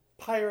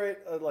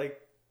pirate,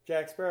 like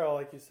Jack Sparrow,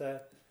 like you said,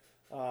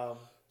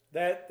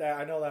 that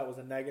I know that was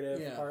a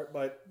negative Yeah. part,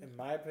 but in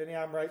my opinion,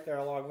 I'm right there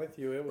along with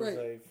you. It was Right.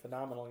 a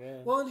phenomenal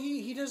game. Well, and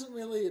he doesn't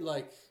really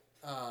like.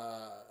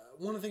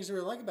 One of the things I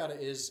really like about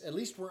it is, at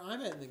least where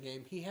I'm at in the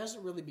game, he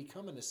hasn't really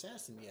become an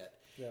assassin yet.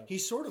 Yeah.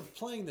 He's sort of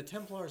playing the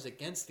Templars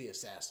against the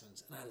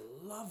assassins, and I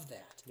love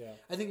that. Yeah.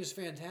 I think it's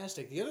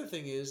fantastic. The other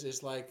thing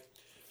is like,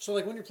 so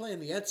like when you're playing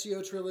the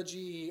Ezio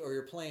trilogy, or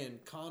you're playing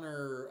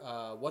Connor,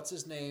 what's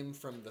his name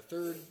from the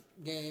third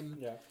game,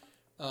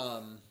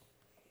 yeah.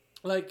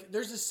 like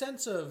there's a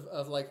sense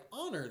of like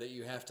honor that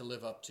you have to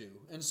live up to.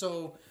 And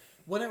so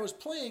when I was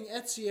playing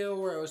Ezio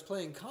or I was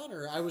playing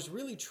Connor, I was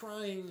really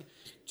trying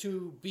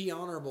to be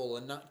honorable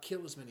and not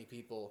kill as many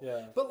people.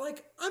 Yeah. But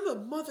like, I'm a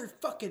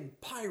motherfucking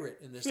pirate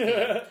in this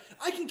game.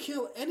 I can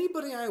kill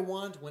anybody I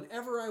want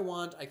whenever I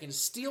want. I can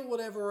steal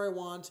whatever I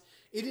want.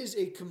 It is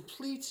a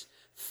complete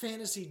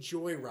fantasy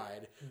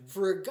joyride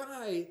for a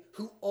guy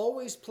who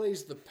always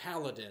plays the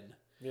paladin.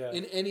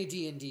 in any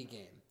D&D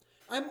game.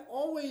 I'm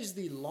always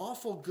the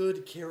lawful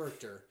good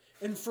character,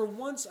 and for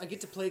once I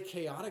get to play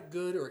chaotic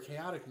good or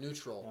chaotic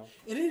neutral,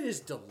 and it is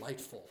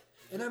delightful.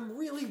 And I'm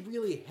really,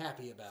 really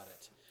happy about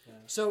it. Yeah.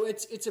 So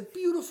it's a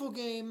beautiful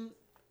game.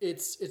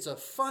 It's a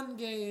fun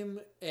game,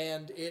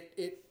 and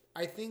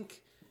I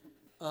think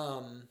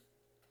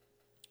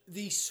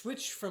the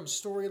switch from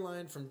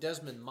storyline from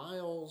Desmond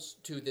Miles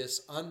to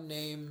this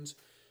unnamed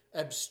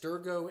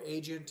Abstergo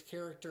agent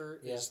character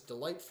is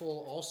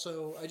delightful.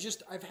 Also,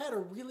 I've had a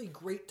really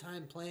great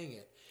time playing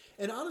it,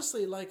 and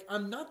honestly, like,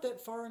 I'm not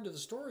that far into the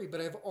story, but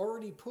I've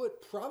already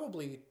put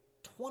probably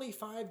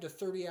 25 to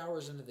 30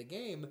 hours into the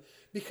game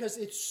because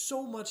it's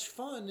so much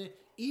fun,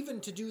 even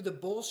to do the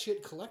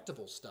bullshit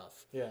collectible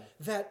stuff. Yeah.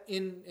 That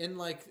in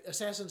like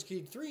Assassin's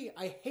Creed 3,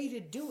 I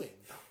hated doing.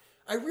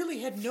 I really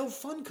had no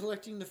fun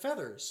collecting the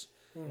feathers.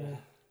 Mm.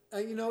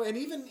 And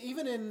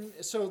even in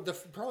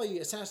probably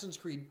Assassin's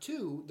Creed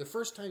 2, the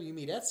first time you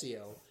meet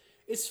Ezio,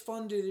 it's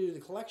fun to do the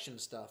collection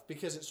stuff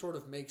because it sort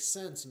of makes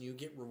sense and you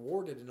get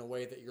rewarded in a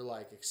way that you're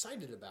like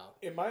excited about.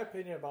 In my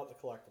opinion about the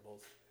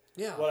collectibles,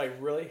 what I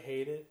really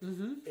hated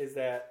is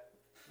that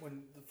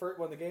when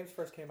the games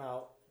first came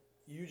out,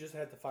 you just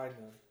had to find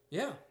them.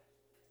 Yeah.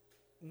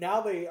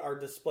 Now they are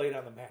displayed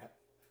on the map.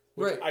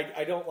 Which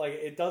I don't like.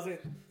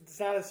 It's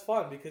not as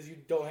fun because you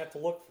don't have to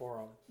look for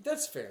them.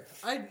 That's fair.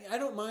 I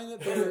don't mind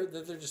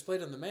that they're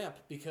displayed on the map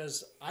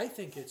because I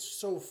think it's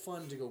so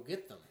fun to go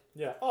get them.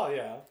 Yeah. Oh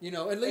yeah.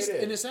 At least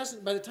in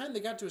by the time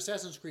they got to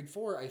Assassin's Creed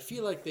 4, I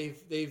feel like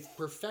they've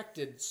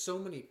perfected so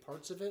many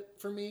parts of it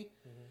for me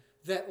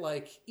that,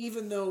 like,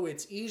 even though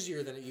it's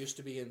easier than it used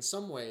to be in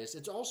some ways,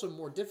 it's also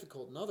more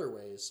difficult in other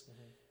ways.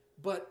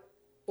 But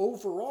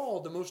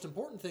overall, the most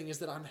important thing is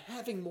that I'm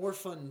having more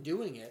fun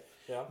doing it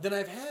than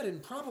I've had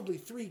in probably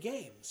 3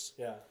 games.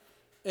 Yeah.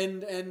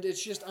 And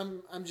it's just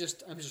I'm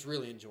just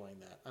really enjoying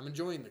that. I'm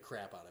enjoying the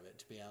crap out of it,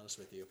 to be honest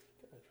with you.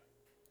 Good.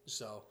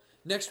 So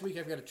next week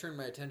I've got to turn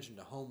my attention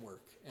to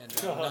homework, and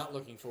I'm not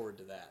looking forward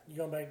to that. You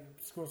going back?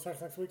 School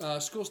starts next week.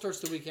 School starts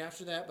the week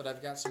after that, but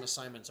I've got some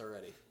assignments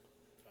already.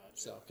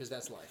 So because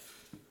that's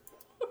life.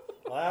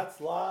 That's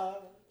life.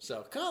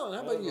 So Colin,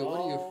 how about you? What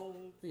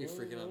are you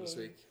freaking on this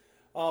week?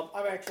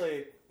 I'm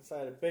actually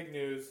decided big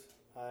news.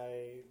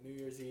 New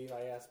Year's Eve,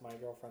 I asked my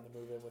girlfriend to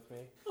move in with me.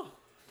 Oh,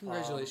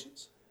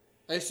 congratulations!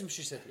 I assume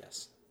she said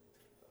yes.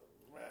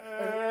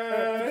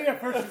 I think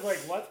at first she was like,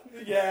 "What?"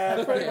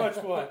 Yeah, pretty much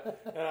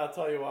what. And I'll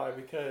tell you why.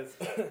 Because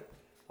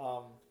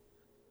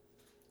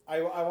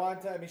I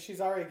wanted to. I mean,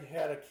 she's already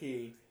had a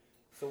key,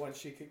 so when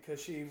she could,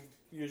 because she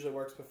usually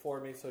works before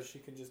me, so she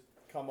can just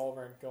come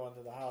over and go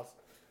into the house.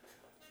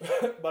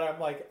 But I'm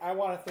like, I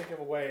want to think of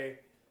a way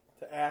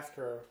to ask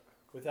her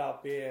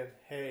without being,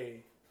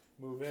 hey,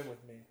 move in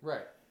with me.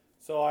 Right.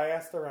 So I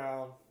asked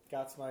around,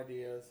 got some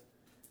ideas,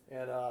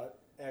 and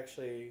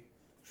actually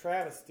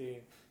Travis Dean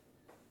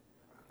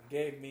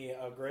gave me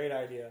a great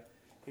idea.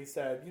 He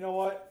said, you know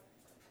what?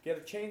 Get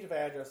a change of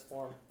address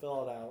form,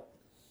 fill it out,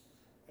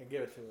 and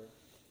give it to her.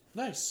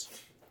 Nice.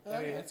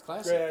 I mean, that's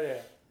classic. Great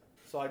idea.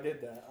 So I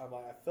did that.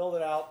 I filled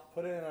it out,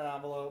 put it in an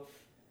envelope,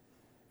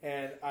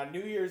 and on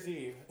New Year's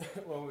Eve,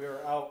 when we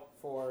were out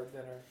for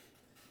dinner,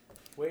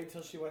 wait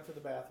until she went to the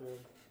bathroom,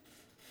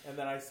 and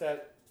then I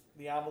set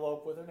the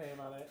envelope with her name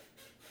on it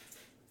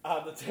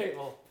on the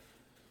table.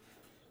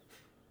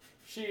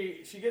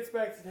 She gets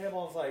back to the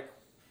table and is like,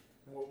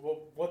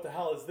 what the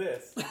hell is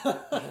this?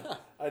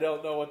 I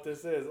don't know what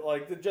this is.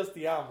 Like, just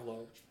the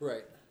envelope.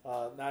 Right.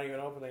 Not even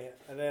opening it.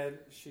 And then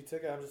she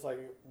took it. I'm just like,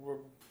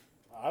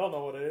 I don't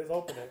know what it is.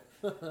 Open it.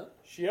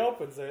 She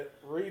opens it,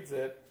 reads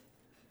it.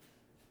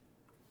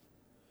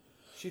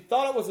 She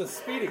thought it was a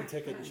speeding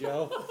ticket,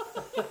 Joe.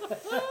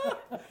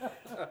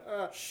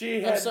 I'm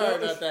sorry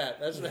about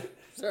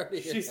that.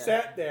 She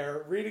sat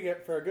there reading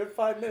it for a good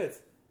 5 minutes,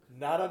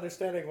 not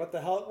understanding what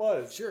the hell it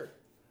was. Sure.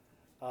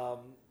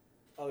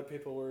 Other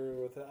people were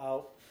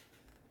without.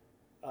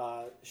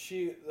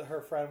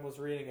 Her friend was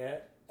reading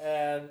it,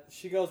 and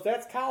she goes,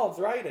 "That's Colin's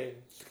writing,"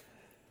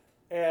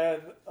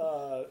 and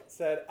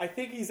said, "I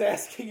think he's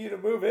asking you to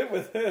move in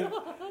with him."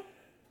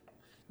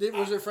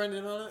 Was her friend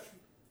in on it?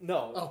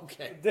 No. Oh,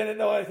 okay. Didn't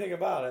know anything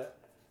about it.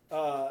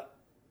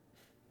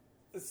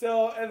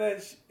 And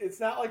then it's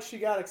not like she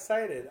got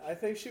excited. I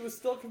think she was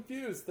still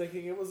confused,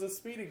 thinking it was a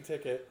speeding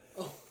ticket.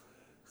 Oh.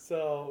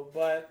 So,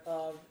 but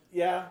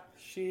yeah,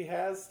 she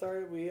has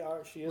started.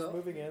 She is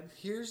moving in.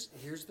 Here's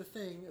the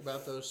thing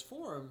about those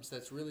forums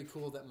that's really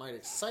cool that might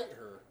excite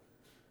her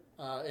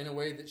in a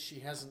way that she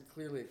hasn't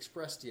clearly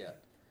expressed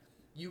yet.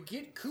 You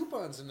get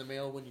coupons in the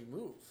mail when you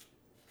move.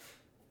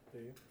 Do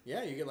you?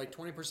 Yeah, you get like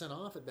 20%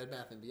 off at Bed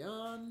Bath &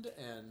 Beyond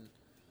and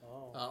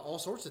all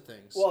sorts of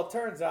things. Well, it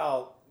turns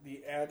out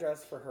the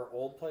address for her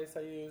old place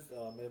I used,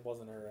 it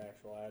wasn't her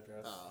actual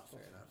address. Oh,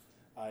 fair enough.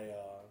 I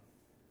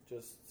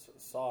just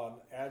saw an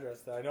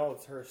address that I know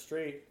it's her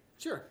street.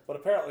 Sure. But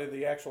apparently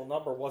the actual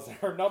number wasn't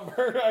her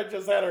number. I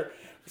just had her,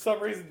 for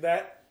some reason,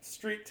 that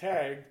street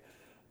tagged.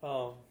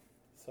 So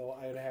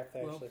I'd have to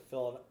actually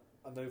fill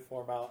a new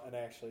form out and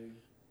actually...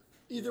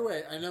 Either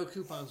way, I know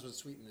coupons would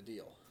sweeten the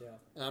deal. Yeah.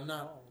 And I'm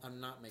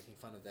not making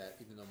fun of that,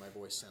 even though my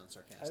voice sounds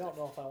sarcastic. I don't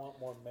know if I want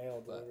more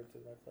mail But delivered to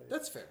my place.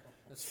 That's fair.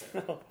 That's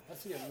fair. I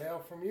see a mail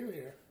from you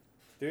here.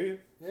 Do you?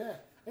 Yeah,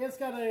 I just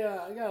got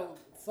I got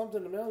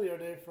something to mail the other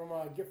day from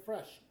Get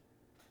Fresh.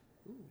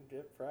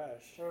 Get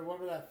fresh. Or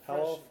remember that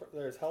fresh?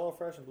 There's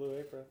HelloFresh and Blue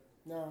Apron.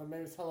 No,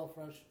 maybe it's Hello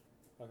Fresh.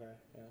 Okay,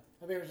 yeah.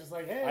 I think it was just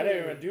like, hey. I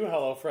didn't even do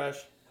HelloFresh.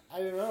 I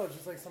don't know. It's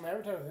just like some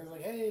advertising thing. It's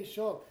like, hey,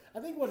 show up. I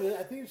think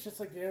I think it's just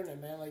like the internet,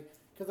 man. Like,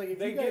 because like if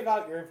They you guys, give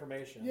out your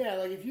information. yeah,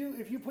 like if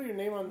you put your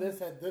name on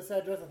this at this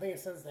address, I think it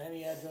sends to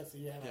any address that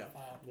you have Yeah. on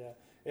file.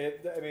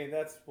 Yeah. I mean,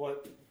 that's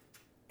what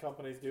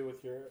companies do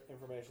with your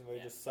information. They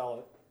just sell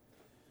it.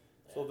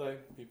 So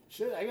people.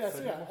 Shit, I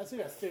see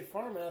got State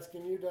Farm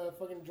asking you to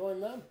fucking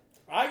join them.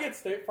 I get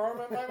State Farm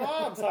at my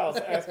mom's house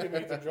asking me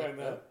to join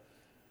them.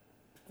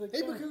 It's like, Hey,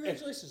 yeah, but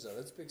congratulations, though.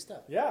 That's a big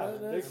step. Yeah,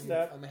 Yeah, big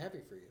step. I'm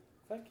happy for you.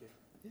 Thank you.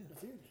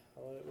 it's huge.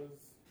 Well, it was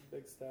a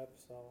big step,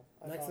 so.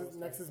 I Next thought it is was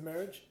next nice. is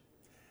marriage.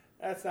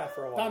 That's not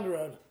for a while. Down the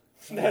road.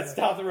 That's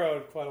down the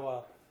road quite a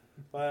while.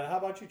 But how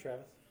about you,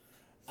 Travis?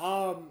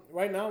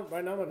 Right now,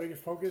 my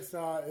biggest focus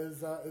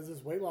is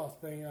this weight loss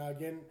thing.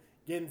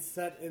 Getting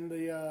set in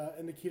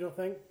the keto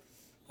thing.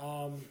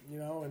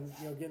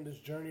 Getting this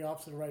journey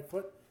off to the right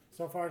foot.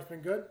 So far, it's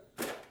been good.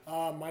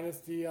 Minus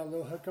the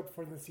little hiccup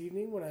for this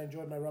evening when I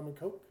enjoyed my rum and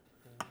coke.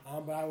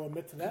 But I will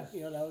admit to that.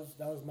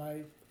 That was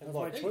my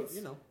Hey, choice.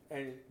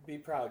 And be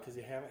proud because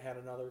you haven't had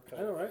another Coke.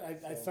 I know, right?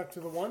 I stuck to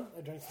the one.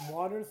 I drank some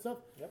water and stuff.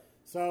 Yep.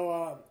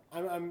 So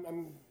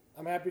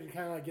I'm happy to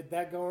kind of like get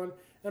that going.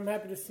 And I'm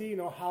happy to see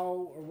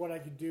how or what I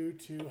could do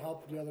to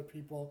help the other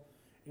people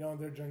in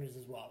their journeys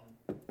as well.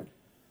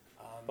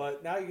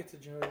 But now you get to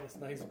enjoy this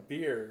nice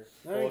beer.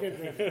 I ain't gonna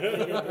drink it. I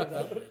ain't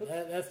gonna drink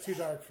that. That's too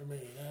dark for me.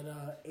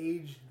 That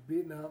aged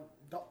beer, no,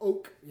 the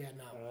oak. Yeah,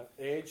 no.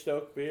 Aged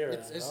oak beer.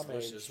 It's I'm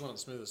delicious. aged. It's one of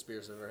the smoothest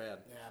beers I've ever had.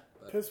 Yeah,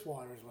 But- piss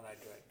water is what I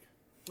drink.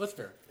 That's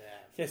fair. Yeah,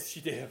 Yes,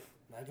 you do.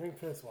 I drink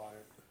piss water.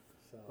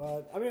 So.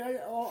 But I mean,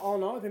 all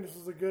in all, I think this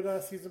was a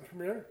good season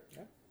premiere.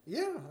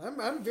 Yeah,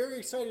 I'm very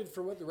excited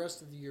for what the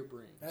rest of the year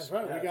brings. That's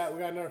right. Yes. We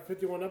got another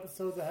 51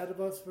 episodes ahead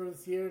of us for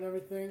this year and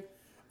everything.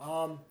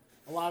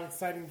 A lot of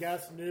exciting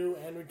guests, new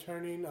and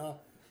returning.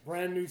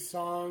 Brand new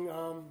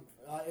song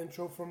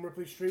intro from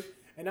Ripley Street,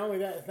 and not only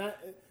that,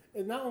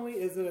 not only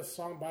is it a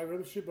song by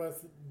Ripley Street, but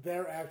it's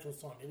their actual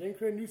song. They didn't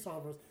create a new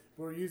song for us,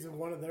 but we're using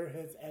one of their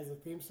hits as a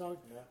theme song,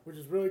 which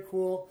is really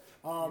cool.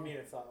 You mean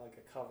it's not like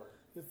a cover?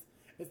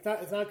 It's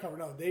not a cover.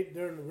 No,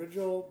 they're an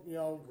original,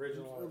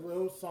 Original.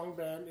 little song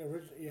band.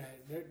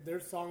 Their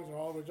songs are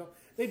all original.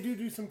 They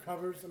do some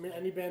covers. I mean,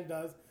 any band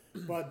does,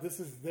 but this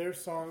is their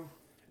song,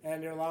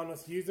 and they're allowing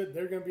us to use it.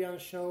 They're going to be on a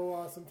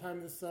show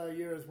sometime this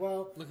year as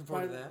well. Looking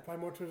forward to that.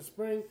 Probably more to the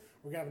spring.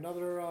 We're going to have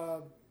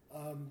another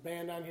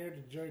band on here,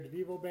 the Jerry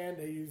DeVivo band.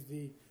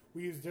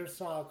 We use their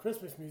song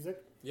Christmas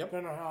music. Yep.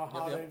 During our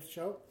holiday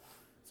show.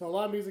 So a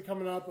lot of music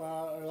coming up, a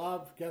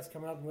lot of guests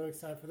coming up. I'm really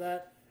excited for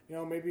that.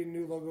 Maybe a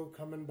new logo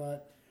coming,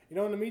 but in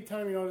the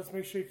meantime, just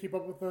make sure you keep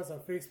up with us on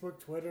Facebook,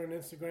 Twitter, and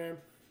Instagram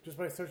just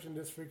by searching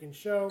This Freaking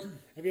Show.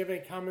 If you have any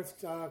comments,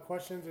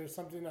 questions, or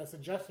something, a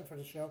suggestion for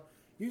the show,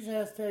 use the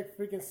hashtag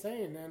freaking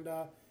sane and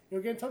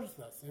get in touch with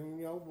us. And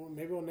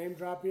maybe we'll name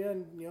drop you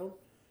and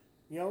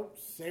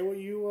say what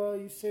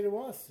you say to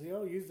us.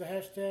 Use the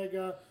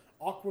hashtag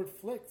awkward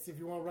flicks if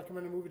you want to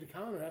recommend a movie to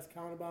Colin or ask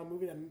Colin about a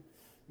movie that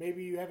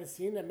maybe you haven't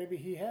seen that maybe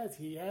he has.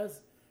 He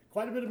has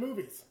quite a bit of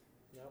movies.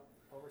 Yep,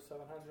 over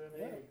 780.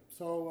 Yeah.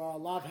 So a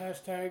lot of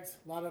hashtags,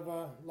 a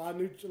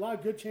lot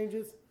of good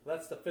changes.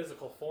 That's the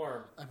physical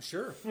form. I'm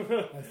sure.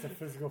 That's the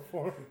physical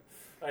form.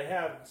 I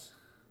have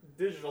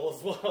digital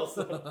as well.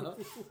 So.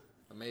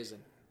 Amazing.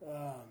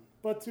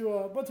 But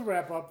to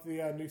wrap up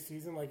the new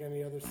season, like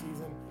any other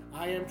season,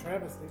 I am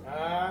Travis,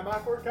 I'm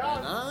Awkward And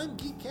Colin. I'm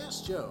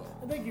Geekcast Joe.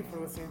 and thank you for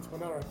listening to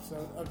another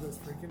episode of This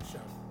Freaking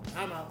Show.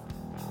 I'm out.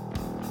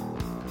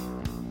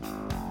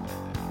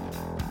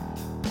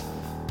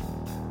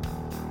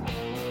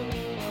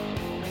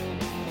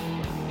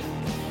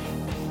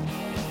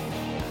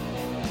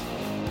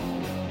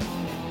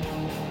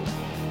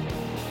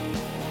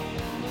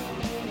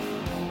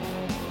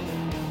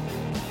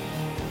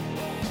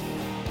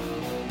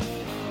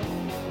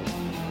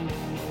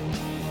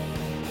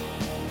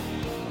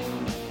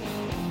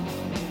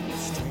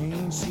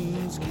 Strange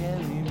scenes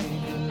carry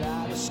me,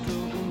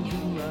 kaleidoscoping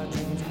through my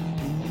dreams.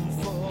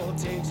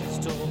 UFO takes its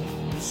toll,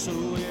 so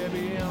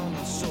heavy on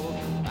my soul.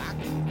 I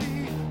can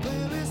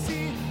clearly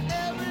see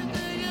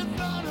everything in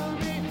front of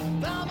me.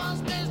 From my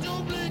space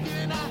to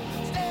blinking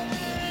eye,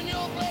 standing in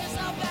your place,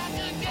 I'm back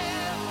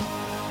again.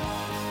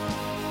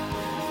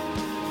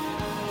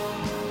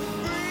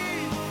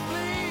 Breathe,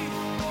 bleed,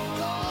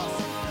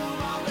 coursing through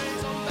my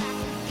veins, I'm back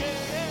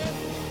again.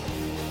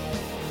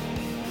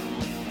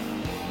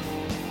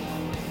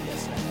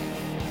 Yes, I am.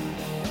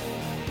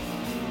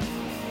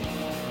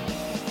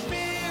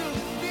 Feel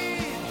the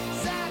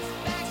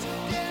satisfaction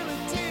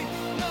guaranteed.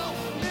 No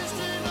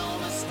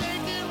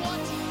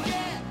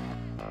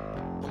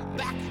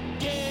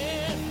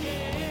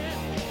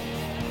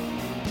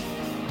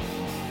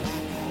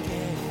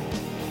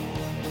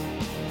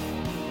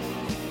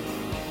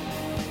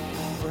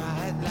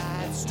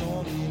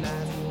stormy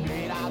nights,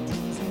 great our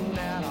dreams and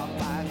out our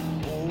fight.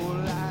 All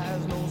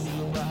lies, no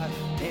surprise.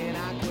 Can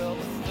I quell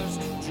the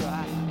thirst to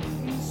try?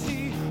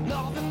 See,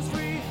 nothing's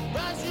free,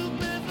 price you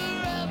pay for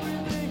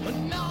everything.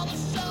 Another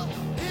show,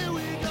 here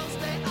we go.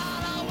 Stay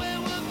on our way,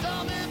 we're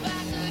coming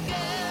back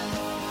again.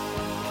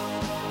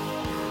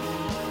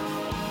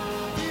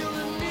 Feel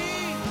the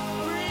need,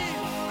 breathe,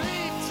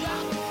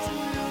 drop to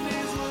your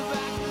knees, we're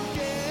back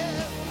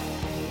again.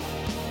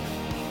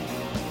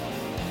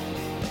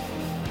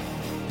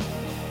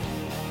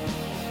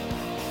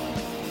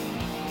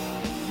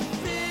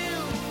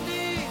 Feel the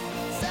need,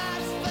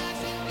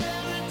 satisfaction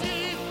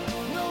guaranteed.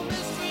 No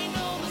mystery,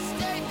 no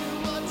mistaking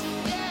what you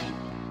get.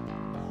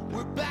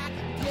 We're back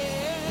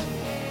again.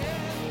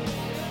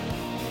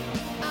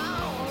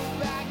 Oh, we're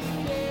back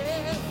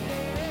again.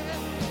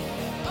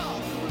 Oh,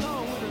 come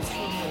on with us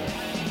for a minute.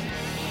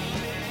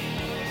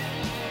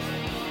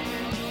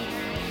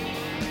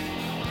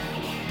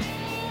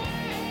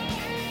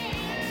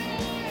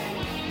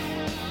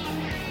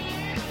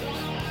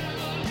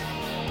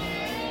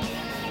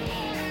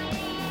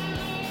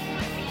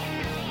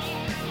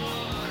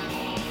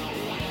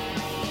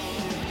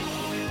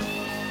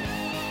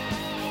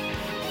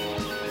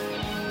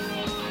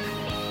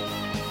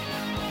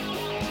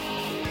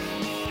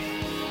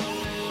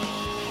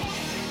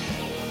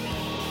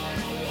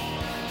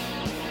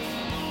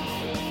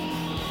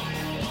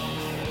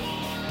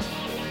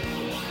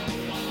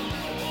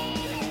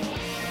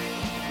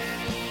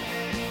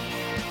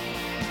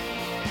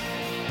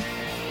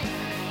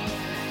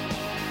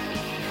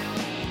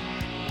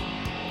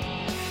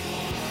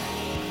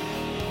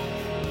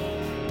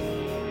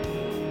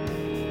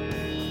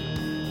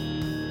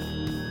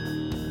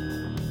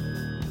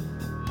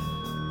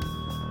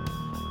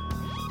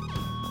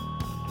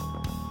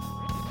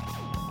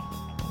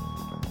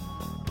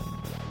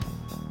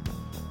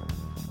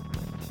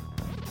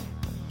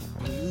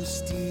 Blue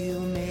steel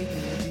make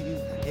me do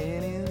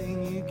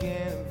anything you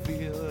can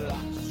feel.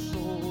 Lost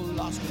soul,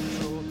 lost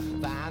control.